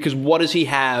 Because what does he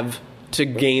have to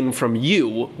gain from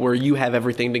you where you have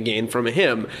everything to gain from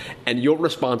him? And your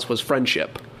response was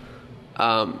friendship.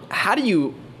 How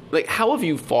have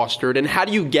you fostered, and how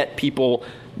do you get people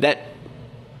that,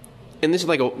 and this is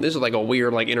like a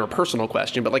weird, like, interpersonal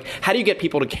question, but like, how do you get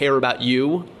people to care about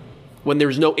you when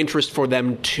there's no interest for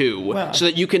them too, so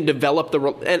that you can develop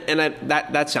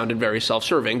that sounded very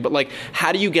self-serving, but like,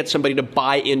 how do you get somebody to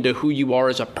buy into who you are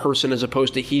as a person as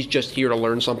opposed to he's just here to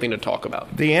learn something to talk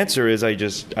about? The answer is I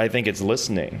think it's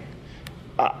listening.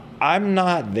 I'm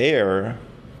not there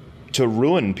to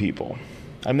ruin people.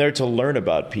 I'm there to learn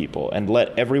about people and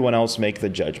let everyone else make the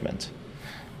judgment.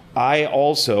 I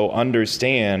also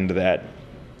understand that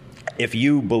if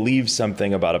you believe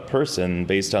something about a person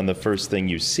based on the first thing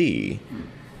you see,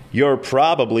 you're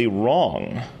probably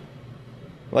wrong.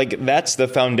 Like, that's the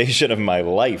foundation of my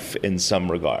life in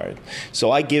some regard. So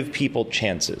I give people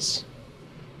chances.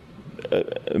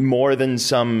 more than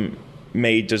some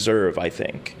may deserve, I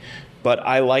think. But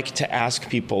I like to ask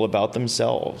people about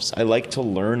themselves. I like to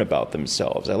learn about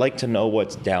themselves. I like to know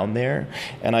what's down there.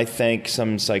 And I thank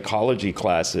some psychology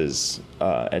classes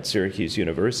at Syracuse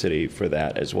University for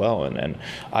that as well. And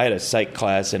I had a psych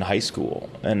class in high school.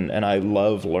 And I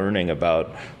love learning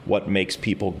about what makes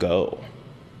people go.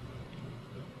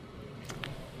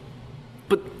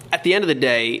 But at the end of the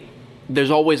day,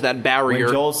 there's always that barrier.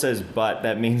 When Joel says "but,"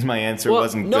 that means my answer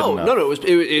wasn't good enough. No,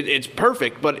 it's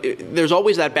perfect. But there's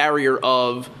always that barrier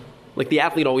of, like, the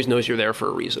athlete always knows you're there for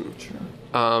a reason.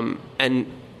 Sure. And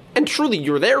truly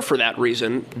you're there for that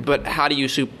reason. But how do you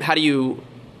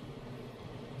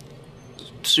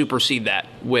supersede that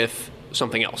with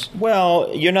something else?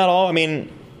 Well, you're not all. I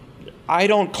mean, I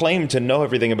don't claim to know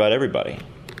everything about everybody.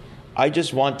 I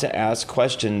just want to ask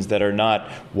questions that are not,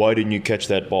 "Why didn't you catch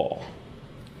that ball?"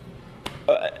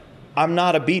 I'm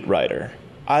not a beat writer.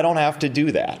 I don't have to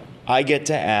do that. I get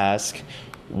to ask,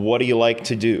 what do you like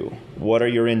to do? What are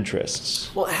your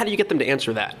interests? Well, how do you get them to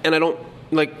answer that? And I don't,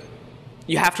 like,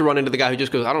 you have to run into the guy who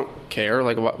just goes, I don't care.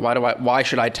 Like, why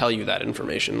should I tell you that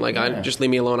information? Like, just leave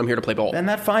me alone. I'm here to play ball. And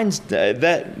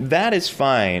that is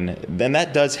fine. Then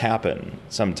that does happen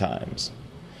sometimes.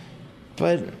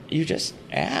 But you just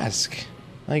ask.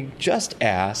 Like, just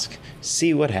ask,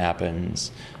 see what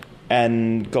happens,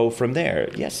 and go from there.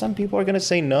 Yes, some people are going to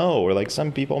say no, or like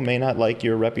some people may not like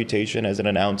your reputation as an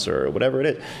announcer or whatever it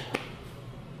is.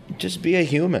 Just be a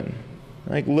human.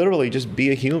 Like, literally just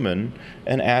be a human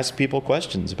and ask people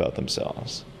questions about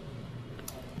themselves.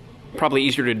 Probably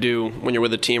easier to do when you're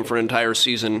with a team for an entire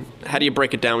season. How do you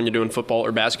break it down when you're doing football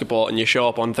or basketball and you show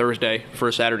up on Thursday for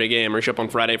a Saturday game, or you show up on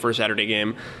Friday for a Saturday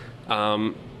game?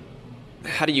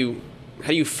 How do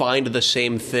you find the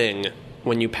same thing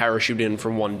when you parachute in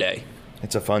for one day?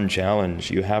 It's a fun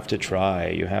challenge. You have to try.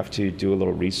 You have to do a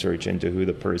little research into who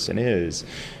the person is.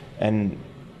 And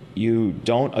you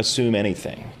don't assume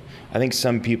anything. I think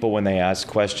some people, when they ask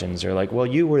questions, are like, well,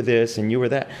 you were this and you were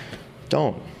that.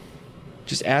 Don't.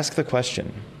 Just ask the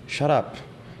question. Shut up.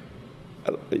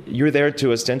 You're there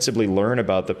to ostensibly learn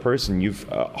about the person. You've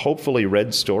hopefully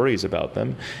read stories about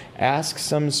them. Ask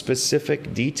some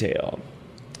specific detail.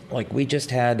 Like, we just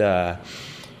had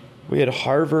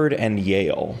Harvard and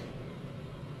Yale,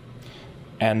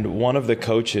 and one of the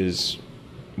coaches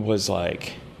was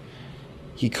like,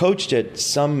 he coached at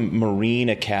some Marine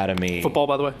academy. Football,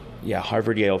 by the way? Yeah,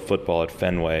 Harvard-Yale football at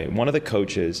Fenway. One of the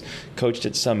coaches coached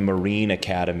at some Marine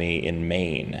academy in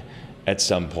Maine at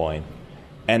some point.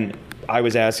 And I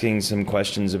was asking some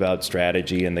questions about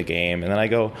strategy in the game, and then I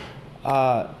go,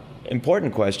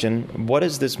 important question, what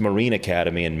is this Marine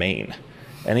academy in Maine?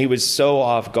 And he was so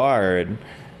off guard,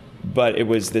 but it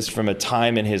was this from a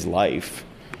time in his life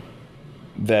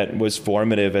that was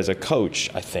formative as a coach,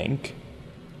 I think.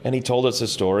 And he told us a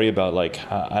story about, like,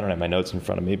 I don't have my notes in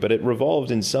front of me, but it revolved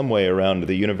in some way around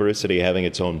the university having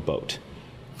its own boat,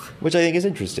 which I think is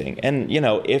interesting. And, you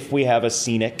know, if we have a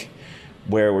scenic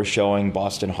where we're showing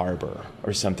Boston Harbor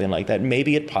or something like that,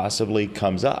 maybe it possibly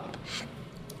comes up.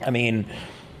 I mean,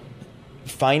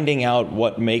 finding out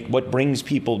what brings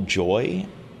people joy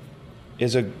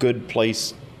is a good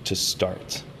place to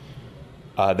start.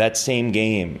 That same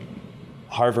game,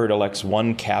 Harvard elects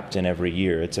one captain every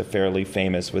year. It's a fairly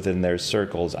famous within their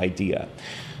circles idea.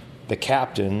 The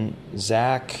captain,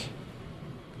 Zach,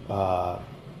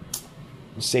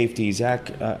 safety,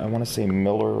 Zach, I want to say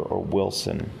Miller or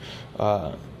Wilson,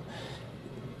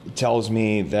 tells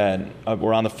me that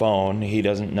we're on the phone. He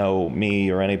doesn't know me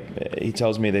or he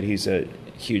tells me that he's a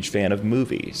huge fan of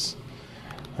movies.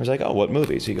 I was like, oh, what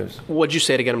movies? He goes, what'd you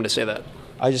say to get him to say that?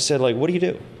 I just said, like, what do you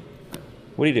do?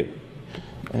 What do you do?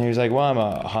 And he was like, well, I'm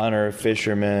a hunter,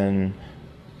 fisherman.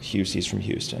 He's from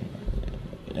Houston.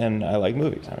 And I like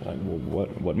movies. I was like, well,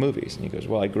 what movies? And he goes,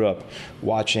 well, I grew up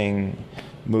watching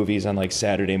movies on, like,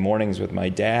 Saturday mornings with my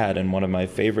dad, and one of my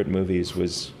favorite movies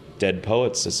was Dead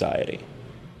Poets Society,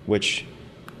 which,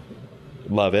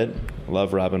 love it.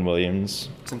 Love Robin Williams.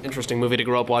 It's an interesting movie to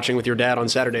grow up watching with your dad on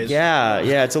Saturdays. Yeah,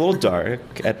 it's a little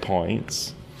dark at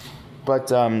points. But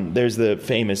there's the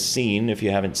famous scene, if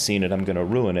you haven't seen it, I'm going to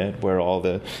ruin it, where all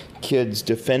the kids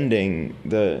defending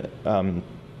the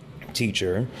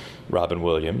teacher, Robin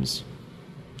Williams,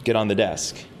 get on the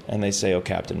desk, and they say, oh,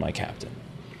 Captain, my captain.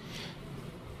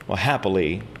 Well,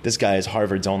 happily, this guy is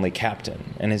Harvard's only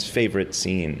captain, and his favorite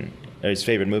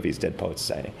movie is Dead Poets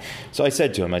Society. So I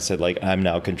said to him, I'm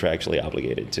now contractually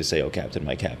obligated to say, oh, Captain,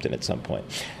 my captain at some point.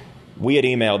 We had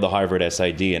emailed the Harvard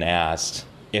SID and asked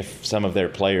if some of their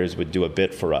players would do a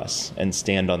bit for us and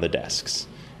stand on the desks.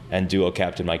 and do "Oh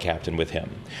Captain, My Captain" with him?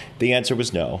 The answer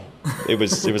was no. It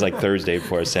was like Thursday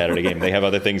before a Saturday game. They have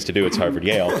other things to do. It's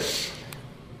Harvard-Yale.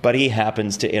 But he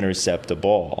happens to intercept a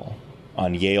ball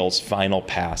on Yale's final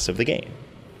pass of the game.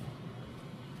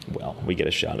 Well, we get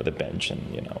a shot of the bench,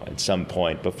 and at some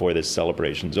point before this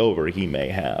celebration's over, he may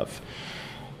have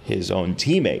his own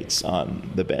teammates on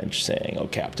the bench saying, "Oh,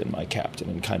 captain, my captain,"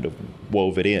 and kind of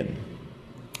wove it in.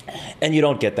 And you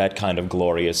don't get that kind of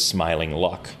glorious smiling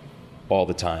luck all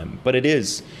the time. But it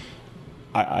is,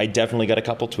 I definitely got a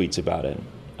couple tweets about it.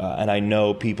 And I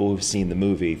know people who've seen the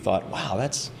movie thought, wow,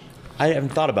 I haven't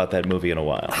thought about that movie in a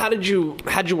while. How'd you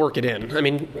work it in? I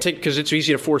mean, because it's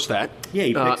easy to force that. Yeah,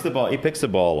 he picks the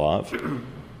ball off,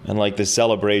 and like the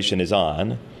celebration is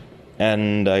on,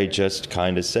 and I just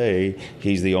kind of say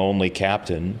he's the only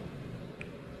captain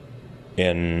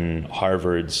in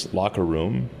Harvard's locker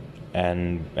room,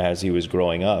 and as he was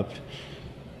growing up,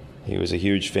 he was a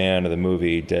huge fan of the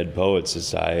movie Dead Poets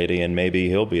Society, and maybe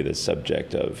he'll be the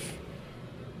subject of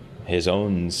his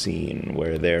own scene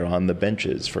where they're on the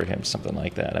benches for him, something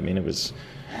like that. I mean,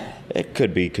 it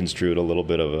could be construed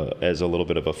as a little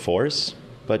bit of a force,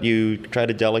 but you try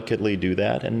to delicately do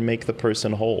that and make the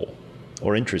person whole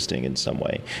or interesting in some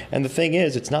way. And the thing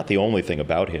is, it's not the only thing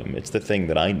about him. It's the thing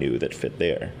that I knew that fit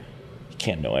there. You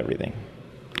can't know everything.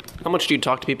 How much do you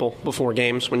talk to people before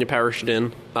games when you parachute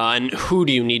in? And who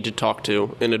do you need to talk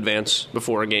to in advance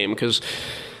before a game? Because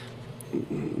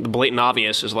the blatant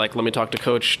obvious is like, let me talk to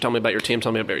coach, tell me about your team,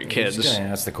 tell me about your kids. Are you just going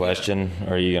to ask the question,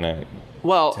 or are you going to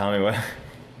tell me what?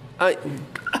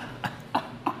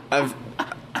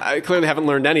 I clearly haven't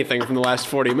learned anything from the last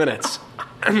 40 minutes.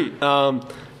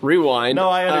 Rewind. No,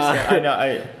 I understand.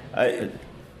 I know.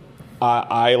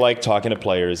 I like talking to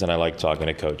players and I like talking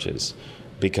to coaches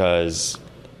because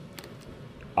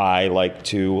I like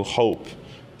to hope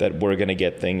that we're going to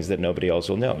get things that nobody else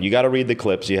will know. You got to read the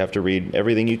clips. You have to read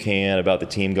everything you can about the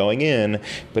team going in.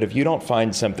 But if you don't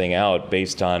find something out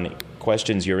based on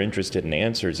questions you're interested in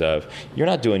answers of, you're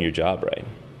not doing your job right.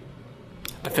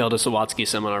 I failed a Sawatsky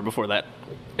seminar before that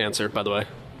answer, by the way.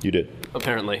 You did.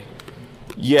 Apparently.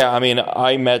 Yeah, I mean,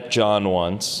 I met John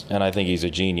once, and I think he's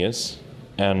a genius.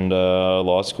 And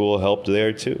law school helped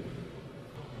there, too.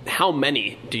 How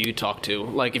many do you talk to?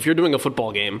 Like, if you're doing a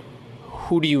football game,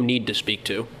 who do you need to speak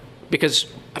to? Because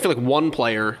I feel like one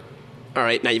player, all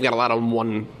right, now you've got a lot on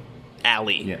one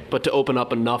alley, but to open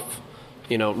up enough,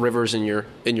 rivers in your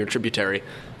tributary.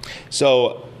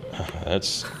 So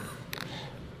that's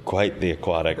quite the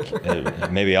aquatic.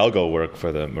 Maybe I'll go work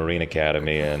for the Marine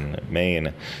Academy in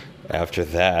Maine after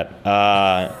that.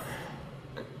 I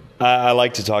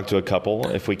like to talk to a couple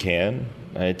if we can.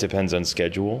 It depends on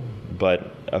schedule,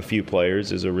 but a few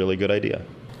players is a really good idea.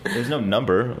 There's no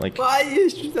number.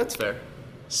 That's fair.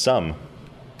 Some.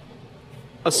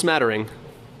 A smattering.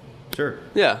 Sure.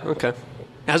 Yeah, okay.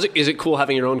 Is it cool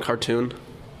having your own cartoon?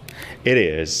 It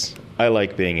is. I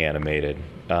like being animated.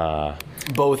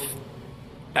 Both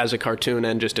as a cartoon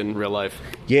and just in real life?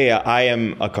 Yeah, I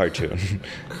am a cartoon,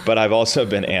 but I've also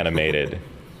been animated.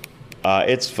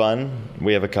 It's fun.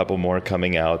 We have a couple more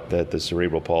coming out that the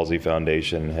Cerebral Palsy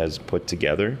Foundation has put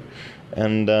together,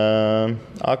 and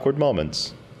awkward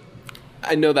moments.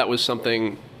 I know that was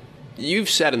something you've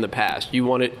said in the past. You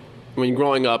wanted, when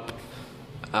growing up,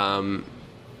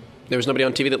 there was nobody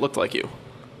on TV that looked like you.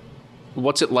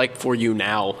 What's it like for you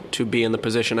now to be in the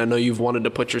position? I know you've wanted to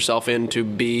put yourself in to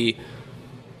be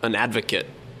an advocate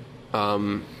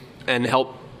and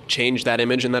help change that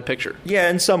image and that picture. Yeah,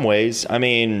 in some ways. I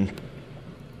mean,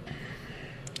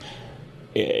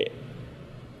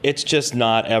 it's just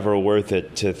not ever worth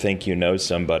it to think you know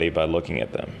somebody by looking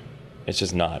at them. It's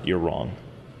just not. You're wrong.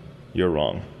 You're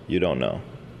wrong. You don't know.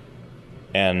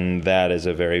 And that is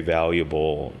a very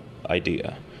valuable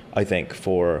idea, I think,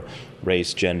 for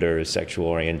race, gender, sexual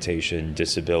orientation,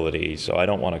 disability. So I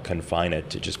don't want to confine it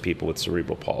to just people with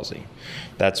cerebral palsy.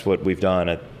 That's what we've done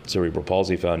at Cerebral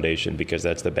Palsy Foundation because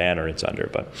that's the banner it's under.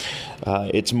 But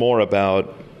it's more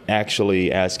about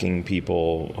actually asking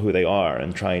people who they are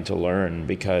and trying to learn,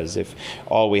 because if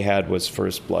all we had was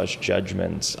first blush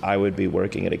judgments, I would be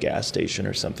working at a gas station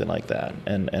or something like that,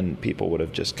 and people would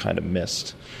have just kind of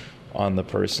missed on the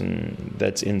person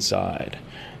that's inside.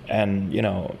 And,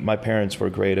 my parents were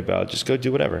great about just go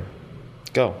do whatever.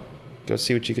 Go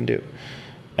see what you can do.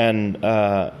 And,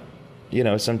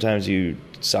 sometimes you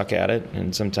suck at it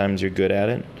and sometimes you're good at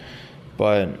it.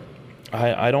 But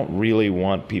I don't really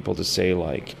want people to say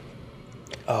like,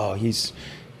 oh, he's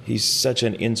such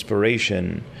an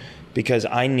inspiration, because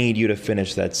I need you to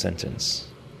finish that sentence.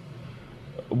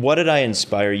 What did I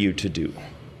inspire you to do?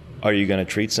 Are you going to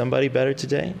treat somebody better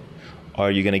today? Are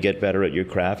you going to get better at your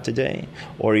craft today?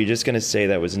 Or are you just going to say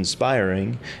that was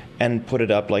inspiring and put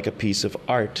it up like a piece of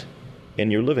art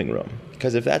in your living room?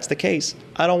 Because if that's the case,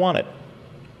 I don't want it.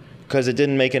 Because it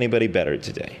didn't make anybody better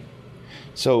today.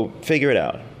 So figure it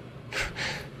out.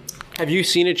 Have you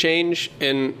seen a change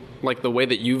in like the way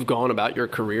that you've gone about your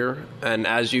career? And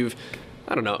as you've,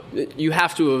 I don't know,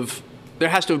 there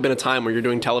has to have been a time where you're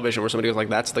doing television where somebody goes like,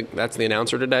 that's the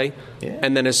announcer today. Yeah.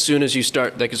 And then as soon as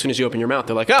you open your mouth,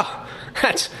 they're like, oh,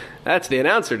 that's the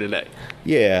announcer today.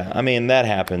 Yeah, I mean, that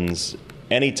happens.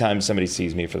 Anytime somebody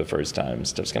sees me for the first time,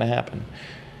 stuff's going to happen.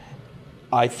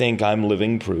 I think I'm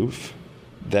living proof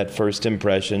that first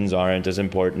impressions aren't as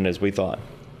important as we thought,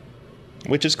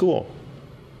 which is cool.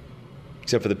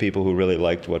 Except for the people who really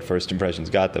liked what first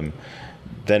impressions got them.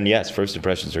 Then yes, first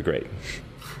impressions are great.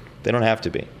 They don't have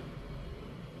to be.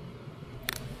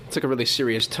 It's like a really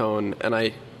serious tone,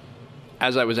 and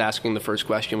as I was asking the first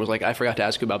question, was like, I forgot to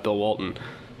ask you about Bill Walton.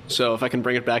 So if I can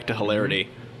bring it back to hilarity,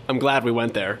 I'm glad we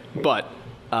went there. But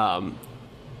and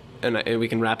we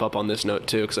can wrap up on this note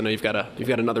too, because I know you've got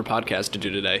another podcast to do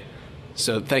today.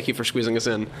 So thank you for squeezing us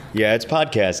in. Yeah, it's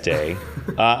podcast day.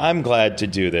 I'm glad to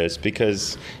do this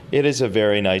because it is a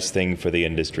very nice thing for the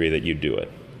industry that you do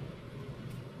it.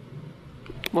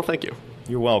 Well, thank you.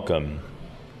 You're welcome.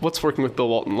 What's working with Bill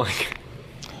Walton like?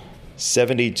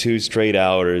 72 straight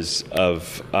hours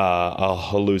of a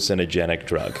hallucinogenic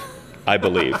drug, I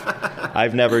believe.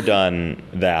 I've never done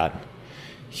that.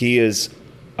 He is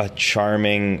a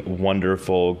charming,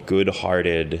 wonderful,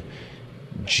 good-hearted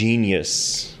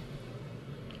genius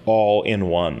all in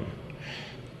one.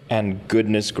 And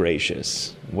goodness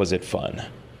gracious, was it fun.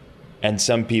 And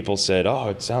some people said, oh,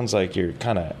 it sounds like you're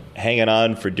kind of hanging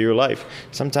on for dear life.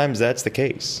 Sometimes that's the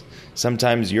case.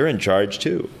 Sometimes you're in charge,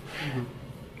 too. Mm-hmm.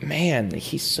 Man,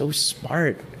 he's so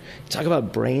smart. Talk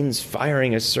about brains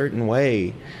firing a certain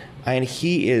way. And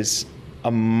he is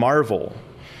a marvel.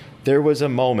 There was a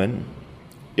moment,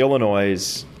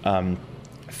 Illinois'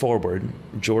 forward,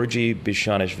 Georgi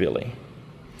Bishanishvili.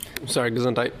 Sorry,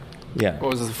 Gesundheit. Yeah.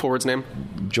 What was the forward's name?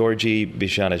 Georgi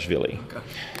Bishanishvili. Okay.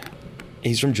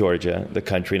 He's from Georgia, the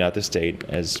country, not the state,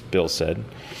 as Bill said.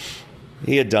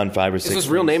 He had done 5 or 6 Is his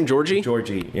real name Georgie?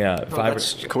 Georgie, yeah.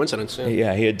 That's coincidence.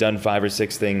 Yeah, he had done 5 or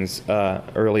 6 things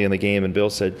early in the game, and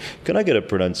Bill said, can I get a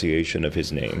pronunciation of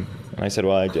his name? And I said,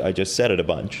 well, I just said it a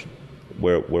bunch.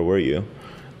 Where were you?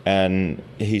 And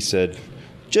he said,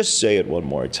 just say it one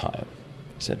more time.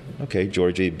 I said, okay,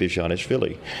 Georgi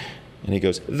Bishanishvili. And he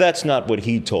goes, that's not what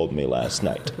he told me last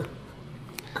night.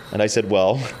 And I said,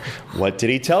 well, what did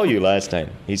he tell you last night?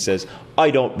 He says,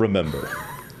 I don't remember.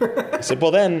 I said,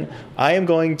 well, then I am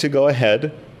going to go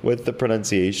ahead with the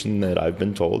pronunciation that I've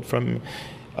been told from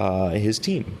his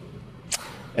team.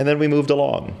 And then we moved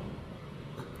along.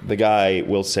 The guy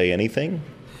will say anything,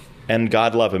 and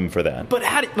God love him for that. But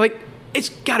it's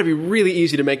got to be really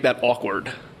easy to make that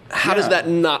awkward. How does that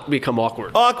not become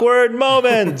awkward? Awkward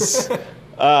moments!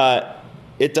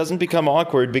 It doesn't become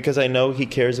awkward because I know he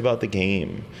cares about the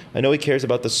game. I know he cares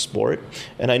about the sport,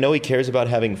 and I know he cares about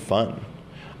having fun.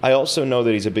 I also know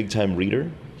that he's a big-time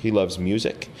reader. He loves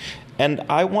music. And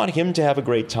I want him to have a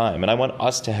great time, and I want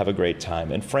us to have a great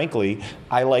time. And frankly,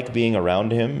 I like being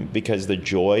around him because the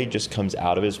joy just comes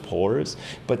out of his pores.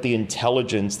 But the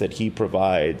intelligence that he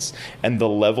provides and the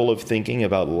level of thinking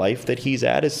about life that he's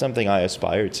at is something I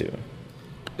aspire to.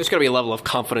 There's got to be a level of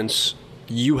confidence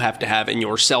you have to have in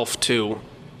yourself to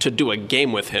do a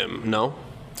game with him, no?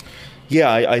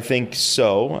 Yeah, I think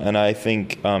so. And I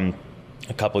think a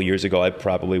couple years ago, I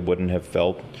probably wouldn't have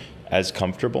felt as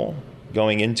comfortable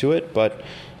going into it, but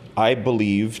I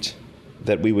believed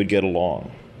that we would get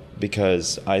along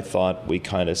because I thought we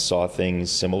kind of saw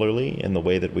things similarly in the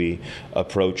way that we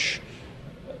approach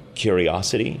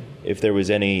curiosity. If there was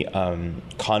any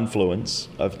confluence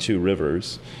of two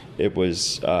rivers, it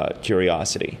was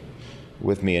curiosity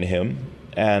with me and him,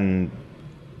 and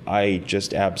I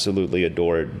just absolutely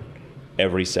adored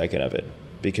every second of it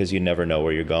because you never know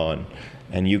where you're going.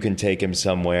 And you can take him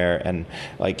somewhere. And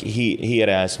like he had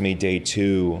asked me day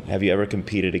 2, have you ever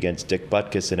competed against Dick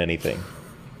Butkus in anything?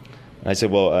 And I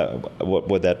said, well, what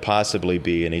would that possibly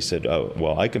be? And he said, oh,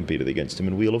 well, I competed against him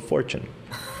in Wheel of Fortune.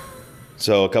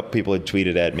 So a couple people had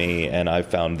tweeted at me, and I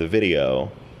found the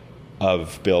video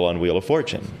of Bill on Wheel of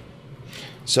Fortune.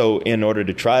 So in order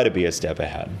to try to be a step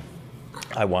ahead,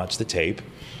 I watched the tape.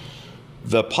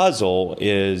 The puzzle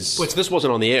is... Wait, so this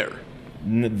wasn't on the air?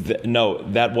 No,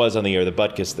 that was on the air, the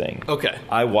Butkus thing. Okay.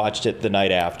 I watched it the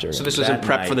night after. So this was in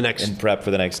prep for the next... In prep for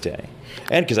the next day.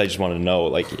 And because I just wanted to know,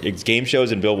 like, it's game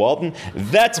shows and Bill Walton,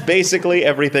 that's basically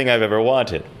everything I've ever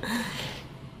wanted.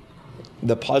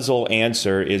 the puzzle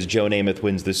answer is Joe Namath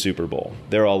wins the Super Bowl.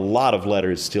 There are a lot of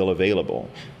letters still available.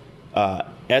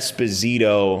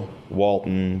 Esposito,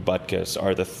 Walton, Butkus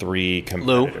are the three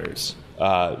competitors.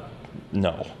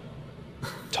 No.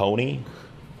 Tony?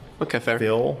 Okay, fair.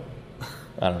 Phil?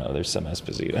 I don't know. There's some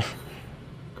Esposito.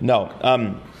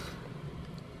 No.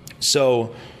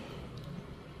 So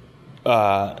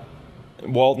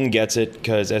Walton gets it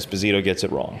because Esposito gets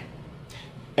it wrong.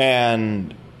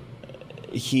 And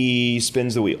he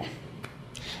spins the wheel.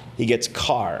 He gets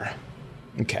car.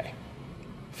 Okay.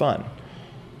 Fun.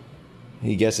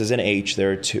 He guesses an H.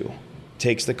 There are two.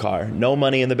 Takes the car. No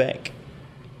money in the bank.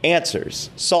 Answers.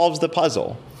 Solves the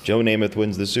puzzle. Joe Namath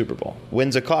wins the Super Bowl.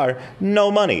 Wins a car.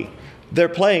 No money. They're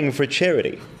playing for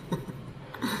charity.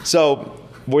 So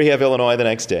we have Illinois the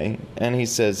next day, and he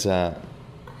says, or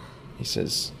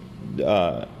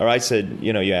I said,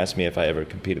 you asked me if I ever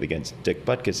competed against Dick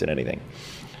Butkus in anything.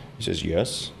 He says,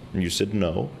 yes. And you said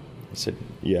no. I said,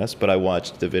 yes, but I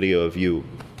watched the video of you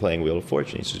playing Wheel of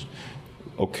Fortune. He says,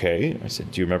 okay. I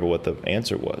said, do you remember what the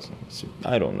answer was? He said,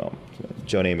 I don't know.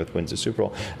 Joe Namath wins the Super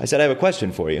Bowl. I said, I have a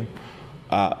question for you.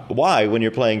 Why, when you're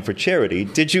playing for charity,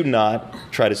 did you not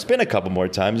try to spin a couple more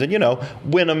times and,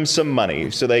 win them some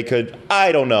money so they could,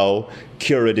 I don't know,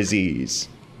 cure a disease?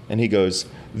 And he goes,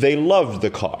 they loved the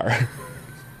car.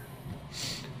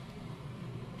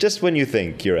 Just when you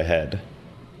think you're ahead.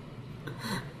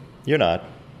 You're not.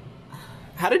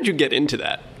 How did you get into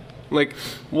that? Like,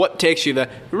 what takes you there?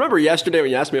 Remember yesterday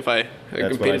when you asked me if I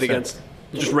competed against,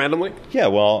 just randomly? Yeah,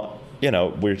 well, we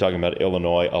were talking about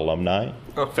Illinois alumni.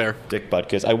 Oh, fair. Dick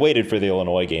Butkus. I waited for the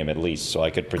Illinois game at least so I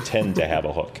could pretend to have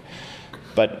a hook.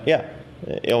 But, yeah,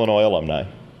 Illinois alumni.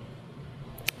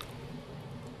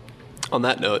 On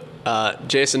that note,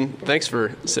 Jason, thanks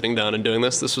for sitting down and doing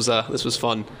this. This was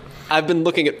fun. I've been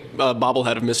looking at a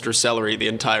bobblehead of Mr. Celery the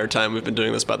entire time we've been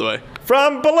doing this, by the way.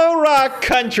 From Below Rock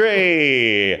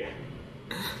Country!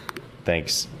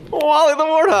 Thanks. Wally the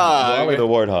Warthog! Wally the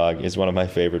Warthog is one of my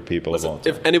favorite people of all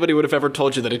time. If anybody would have ever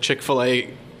told you that a Chick-fil-A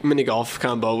mini golf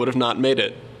combo would have not made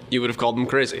it, you would have called them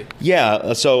crazy. Yeah,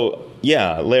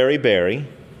 Larry Berry,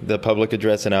 the public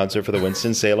address announcer for the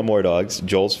Winston-Salem Warthogs,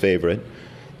 Joel's favorite,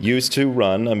 used to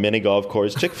run a mini golf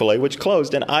course, Chick-fil-A, which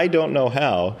closed, and I don't know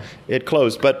how it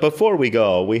closed. But before we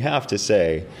go, we have to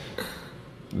say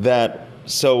that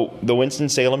the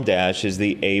Winston-Salem Dash is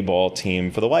the A-ball team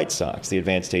for the White Sox, the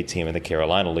advanced A team in the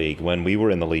Carolina League. When we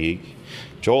were in the league,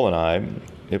 Joel and I,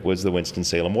 it was the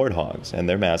Winston-Salem Warthogs, and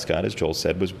their mascot, as Joel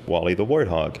said, was Wally the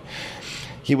Warthog.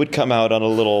 He would come out on a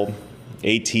little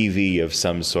ATV of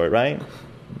some sort, right?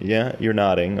 Yeah, you're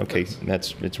nodding. Okay,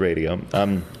 it's radio.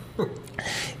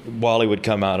 Wally would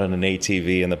come out on an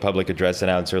ATV, and the public address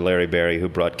announcer, Larry Berry, who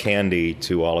brought candy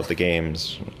to all of the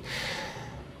games,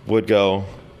 would go,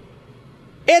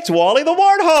 "It's Wally the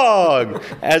Warthog!"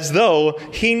 as though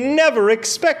he never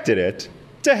expected it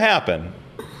to happen.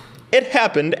 It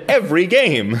happened every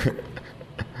game.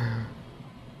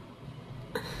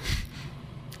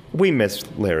 We miss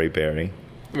Larry Berry.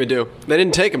 We do. They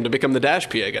didn't take him to become the Dash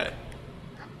PA guy.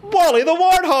 Wally the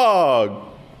Warthog!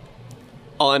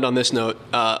 I'll end on this note.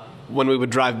 When we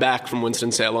would drive back from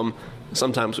Winston-Salem,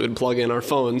 sometimes we would plug in our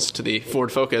phones to the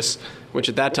Ford Focus, which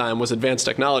at that time was advanced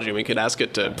technology. We could ask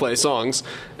it to play songs.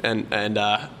 And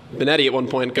Benetti at one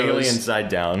point goes... Alien Side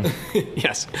Down.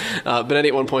 Yes. Benetti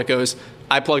at one point goes,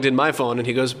 I plugged in my phone, and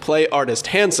he goes, play artist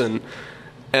Hanson.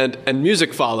 And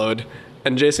music followed.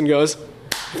 And Jason goes,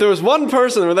 if there was one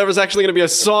person where there was actually going to be a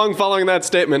song following that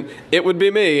statement, it would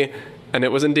be me. And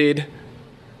it was indeed...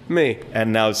 me.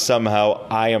 And now somehow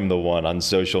I am the one on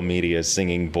social media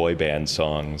singing boy band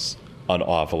songs on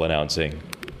Awful Announcing.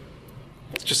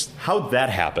 It's just... how'd that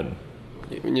happen?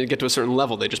 When you get to a certain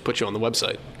level, they just put you on the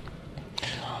website.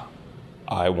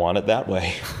 I want it that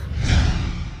way.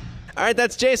 All right,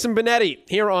 that's Jason Benetti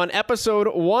here on episode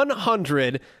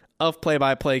 100 of Play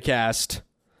by Playcast.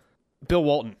 Bill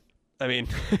Walton. I mean,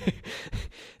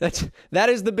 that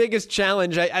is the biggest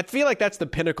challenge. I feel like that's the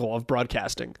pinnacle of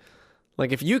broadcasting.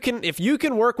 Like if you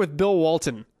can work with Bill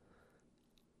Walton,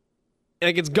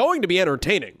 like it's going to be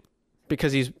entertaining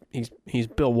because he's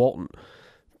Bill Walton.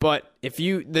 But if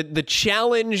the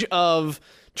challenge of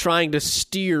trying to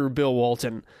steer Bill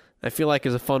Walton, I feel like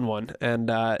is a fun one, and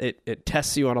it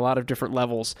tests you on a lot of different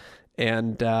levels.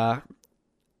 And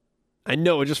I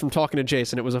know just from talking to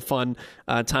Jason, it was a fun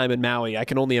time in Maui. I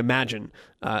can only imagine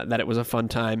that it was a fun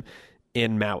time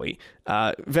in Maui.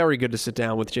 Very good to sit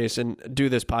down with Jason, do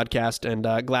this podcast,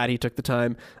 and glad he took the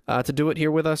time to do it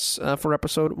here with us for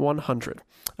episode 100.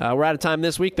 We're out of time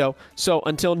this week, though, so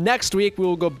until next week, we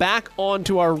will go back on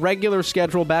to our regular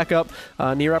schedule, back up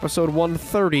near episode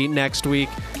 130 next week.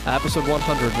 Episode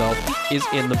 100, though, is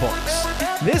in the books.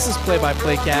 This is Play by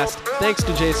Playcast. Thanks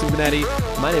to Jason Benetti.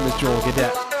 My name is Joel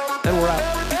Gadet, and we're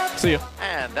out. See you.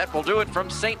 And that will do it from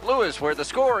St. Louis, where the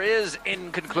score is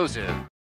inconclusive.